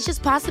the delicious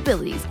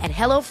possibilities at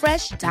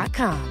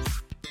HelloFresh.com.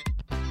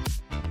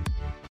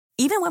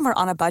 Even when we're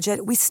on a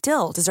budget, we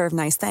still deserve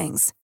nice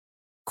things.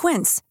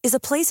 Quince is a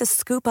place to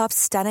scoop up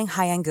stunning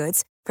high-end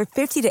goods for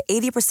 50 to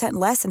 80%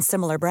 less than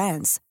similar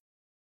brands.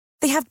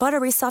 They have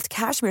buttery soft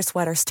cashmere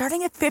sweaters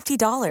starting at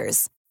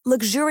 $50,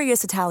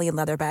 luxurious Italian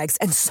leather bags,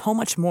 and so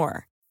much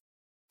more.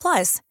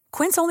 Plus,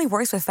 Quince only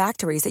works with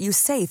factories that use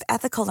safe,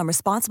 ethical, and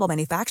responsible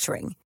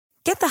manufacturing.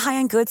 Get the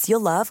high-end goods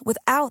you'll love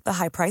without the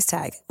high price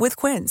tag with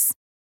Quince.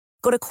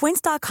 Go to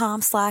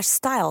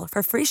quince.com/style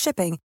for free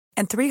shipping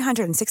and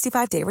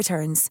 365-day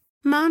returns.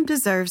 Mom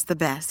deserves the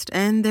best,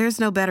 and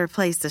there's no better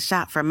place to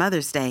shop for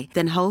Mother's Day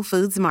than Whole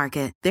Foods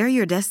Market. They're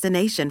your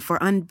destination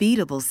for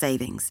unbeatable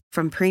savings,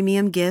 from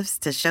premium gifts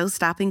to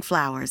show-stopping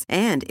flowers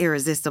and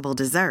irresistible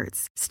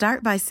desserts.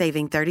 Start by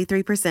saving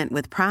 33%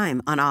 with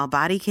Prime on all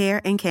body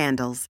care and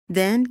candles.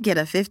 Then get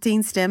a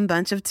 15-stem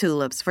bunch of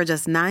tulips for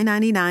just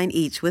 $9.99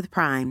 each with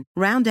Prime.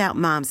 Round out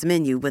Mom's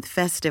menu with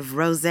festive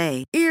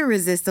rosé,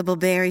 irresistible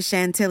berry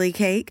chantilly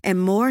cake,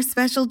 and more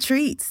special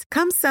treats.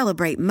 Come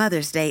celebrate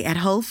Mother's Day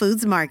at Whole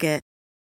Foods Market.